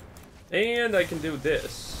 And I can do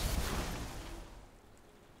this.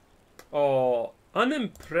 Oh,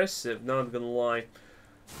 unimpressive, not gonna lie.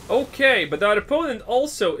 Okay, but our opponent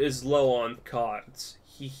also is low on cards.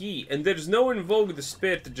 Hee. And there's no Invoke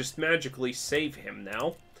Despair to just magically save him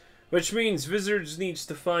now. Which means Wizards needs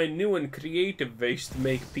to find new and creative ways to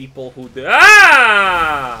make people who do—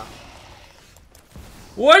 Ah!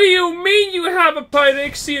 What do you mean you have a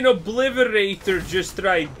Phyrexian Obliterator just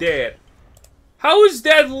right there? How is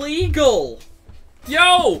that legal?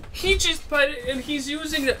 Yo! He just and he's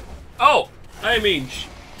using the— Oh! I mean...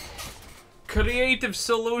 Creative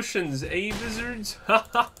solutions, eh, Wizards? Ha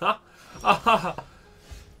ha ha! Ha.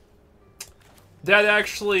 That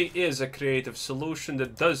actually is a creative solution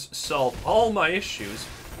that does solve all my issues.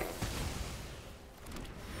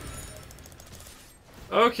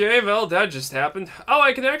 Okay, well, that just happened. Oh,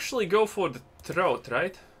 I can actually go for the throat,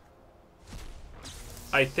 right?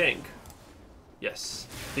 I think. Yes,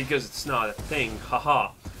 because it's not a thing,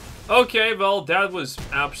 haha. Okay, well, that was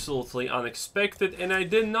absolutely unexpected, and I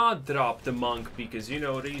did not drop the monk because, you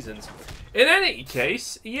know, reasons. In any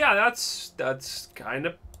case, yeah, that's kind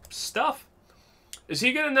of stuff. Is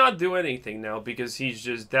he gonna not do anything now because he's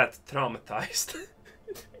just that traumatized?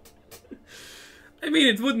 I mean,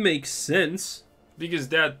 it would make sense, because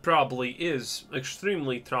that probably is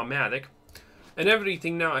extremely traumatic. And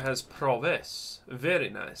everything now has prowess. Very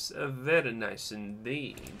nice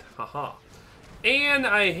indeed. Haha. And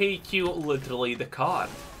I hate you, literally, the card.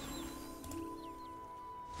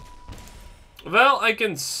 Well, I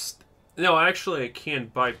can... No, actually, I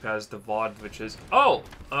can't bypass the VOD, which is... Oh!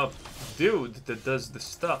 A dude that does the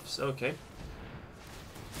stuffs. Okay.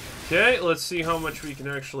 Okay, let's see how much we can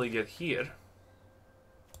actually get here.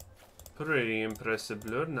 Pretty impressive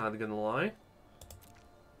blur, not gonna lie.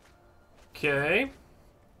 Okay.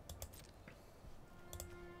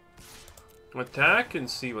 Attack and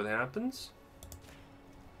see what happens.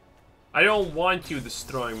 I don't want you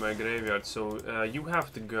destroying my graveyard, so you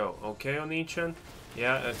have to go, okay, Onichan?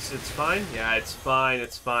 Yeah, it's fine? Yeah, it's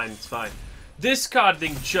fine.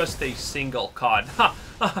 Discarding just a single card.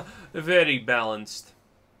 Ha! Very balanced.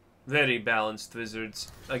 Very balanced,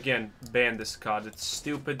 Wizards. Again, ban this card. It's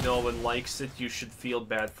stupid, no one likes it. You should feel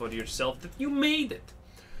bad for yourself that you made it.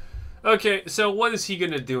 Okay, so what is he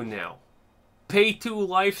gonna do now? Pay 2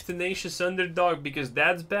 life Tenacious Underdog because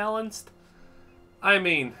that's balanced? I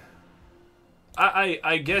mean...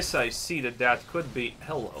 I guess I see that could be...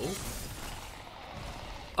 Hello?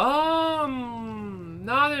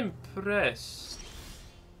 Not impressed.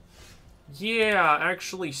 Yeah,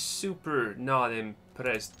 actually super not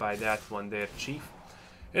impressed by that one there, Chief.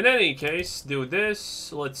 In any case, do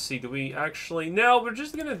this. Let's see, do we actually... No, we're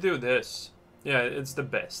just gonna do this. Yeah, it's the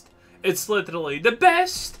best. It's literally the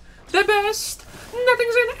best! The best!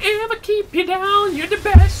 Nothing's gonna ever keep you down! You're the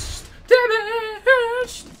best! The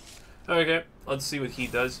best! Okay, let's see what he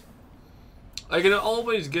does. I can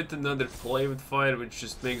always get another play with fire, which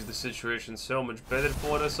just makes the situation so much better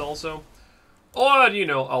for us also. Or, you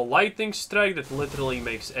know, a lightning strike that literally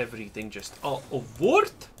makes everything just a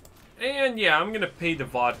wart. And yeah, I'm gonna pay the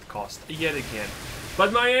ward cost yet again.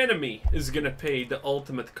 But my enemy is gonna pay the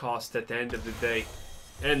ultimate cost at the end of the day.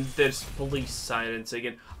 And there's police sirens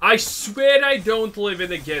again. I swear I don't live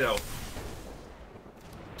in a ghetto.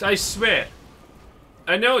 I swear.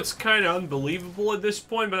 I know it's kind of unbelievable at this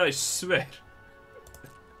point, but I swear.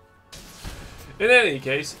 In any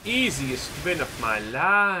case, easiest win of my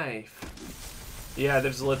life. Yeah,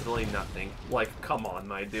 there's literally nothing. Like, come on,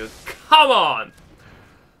 my dude. Come on!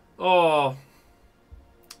 Oh.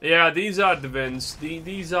 Yeah, these are the wins.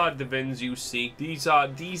 These are the wins you see. These are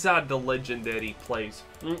the legendary plays.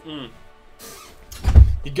 You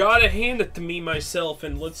gotta hand it to me myself,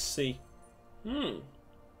 and let's see.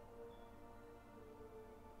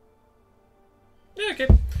 Okay.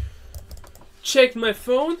 Checked my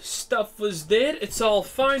phone, stuff was there, it's all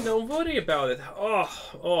fine, don't worry about it.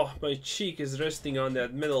 Oh, my cheek is resting on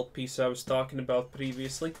that middle piece I was talking about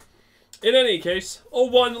previously. In any case,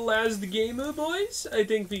 one last game, boys. I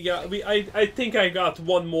think I think I got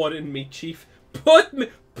one more in me, Chief. Put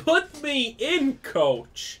me in,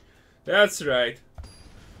 Coach. That's right.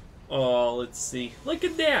 Oh, let's see. Look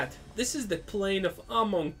at that. This is the plane of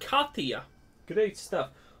Amonkhatia. Great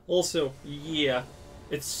stuff. Also, yeah.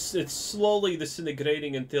 It's slowly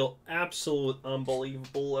disintegrating until absolute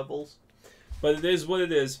unbelievable levels. But it is what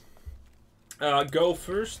it is. Go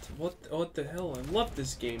first. What the hell? I love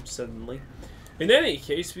this game suddenly. In any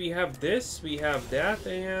case, we have this, we have that,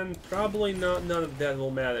 and probably none of that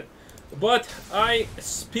will matter. But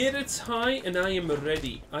spirits high, and I am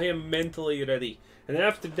ready. I am mentally ready. And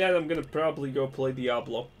after that, I'm gonna probably go play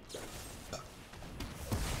Diablo.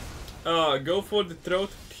 Go for the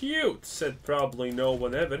throat. Cute, said probably no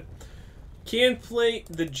one ever. Can't play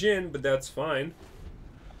the Djinn, but that's fine.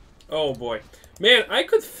 Oh boy. Man, I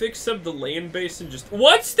could fix up the land base and just...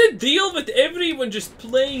 What's the deal with everyone just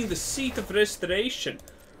playing the Seat of Restoration?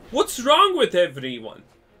 What's wrong with everyone?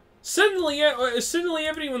 Suddenly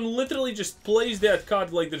everyone literally just plays that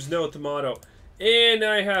card like there's no tomorrow. And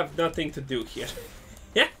I have nothing to do here.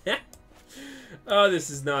 Oh, this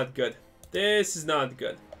is not good. This is not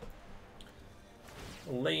good.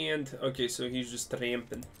 Land. Okay, so he's just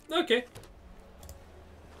ramping. Okay.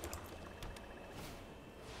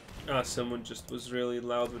 Someone just was really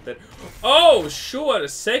loud with that. Oh, sure, a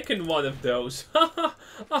second one of those.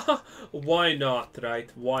 Why not, right?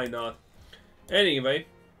 Why not? Anyway,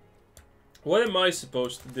 what am I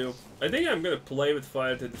supposed to do? I think I'm gonna play with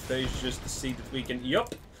fire to the face just to see that we can...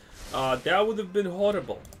 Yup. That would have been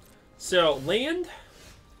horrible. So, land?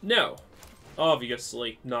 No.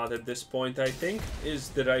 Obviously, not at this point, I think, is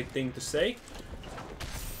the right thing to say.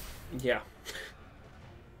 Yeah.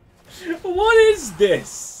 What is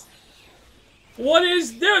this? What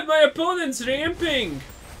is that? My opponent's ramping.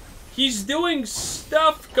 He's doing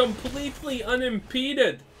stuff completely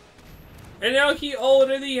unimpeded. And now he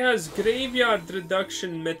already has graveyard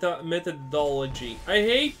reduction methodology. I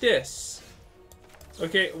hate this.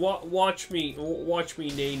 Okay, watch me,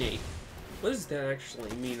 nay. What does that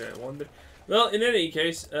actually mean, I wonder? Well, in any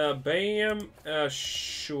case, bam,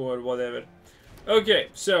 sure, whatever. Okay,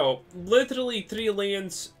 so, literally 3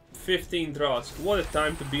 lands, 15 draws. What a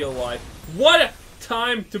time to be alive. What a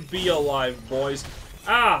time to be alive, boys.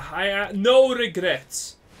 No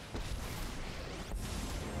regrets.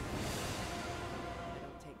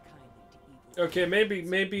 Okay,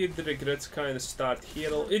 maybe the regrets kind of start here.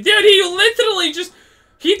 Dude, he literally just...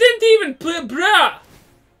 He didn't even play, bruh!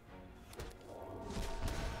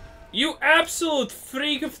 You absolute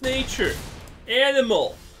freak of nature.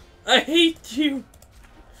 Animal. I hate you.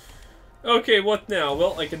 Okay, what now?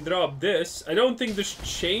 Well, I can drop this. I don't think this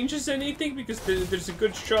changes anything because there's a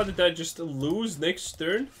good shot that I just lose next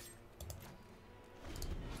turn.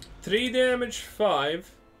 3 damage,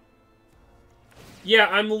 5. Yeah,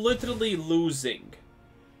 I'm literally losing.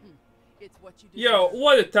 Yo,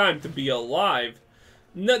 what a time to be alive.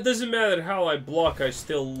 No, doesn't matter how I block, I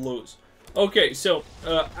still lose. Okay, so,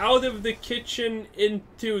 out of the kitchen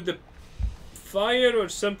into the fire or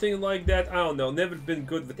something like that. I don't know, never been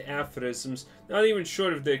good with aphorisms. Not even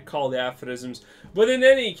sure if they're called aphorisms. But in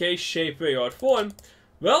any case, shape, way, or form.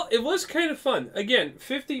 Well, it was kind of fun. Again,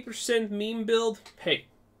 50% meme build. Hey,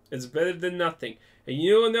 it's better than nothing. And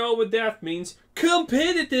you know what that means.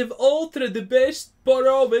 Competitive Ultra, the best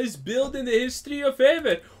prowess build in the history of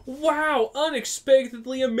ever. Wow,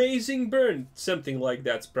 unexpectedly amazing burn. Something like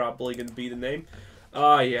that's probably gonna be the name.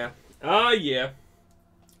 Yeah. In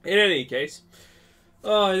any case,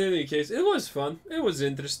 Oh, in any case, it was fun. It was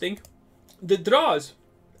interesting. The draws,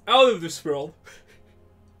 out of this world.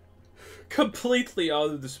 Completely out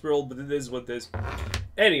of this world, but it is what it is.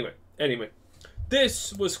 Anyway.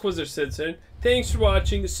 This was Quizzer Citizen. Thanks for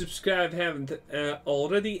watching. Subscribe if you haven't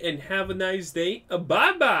already, and have a nice day.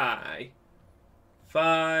 Bye-bye.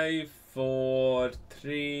 5, 4,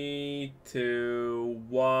 3, 2,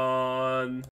 1...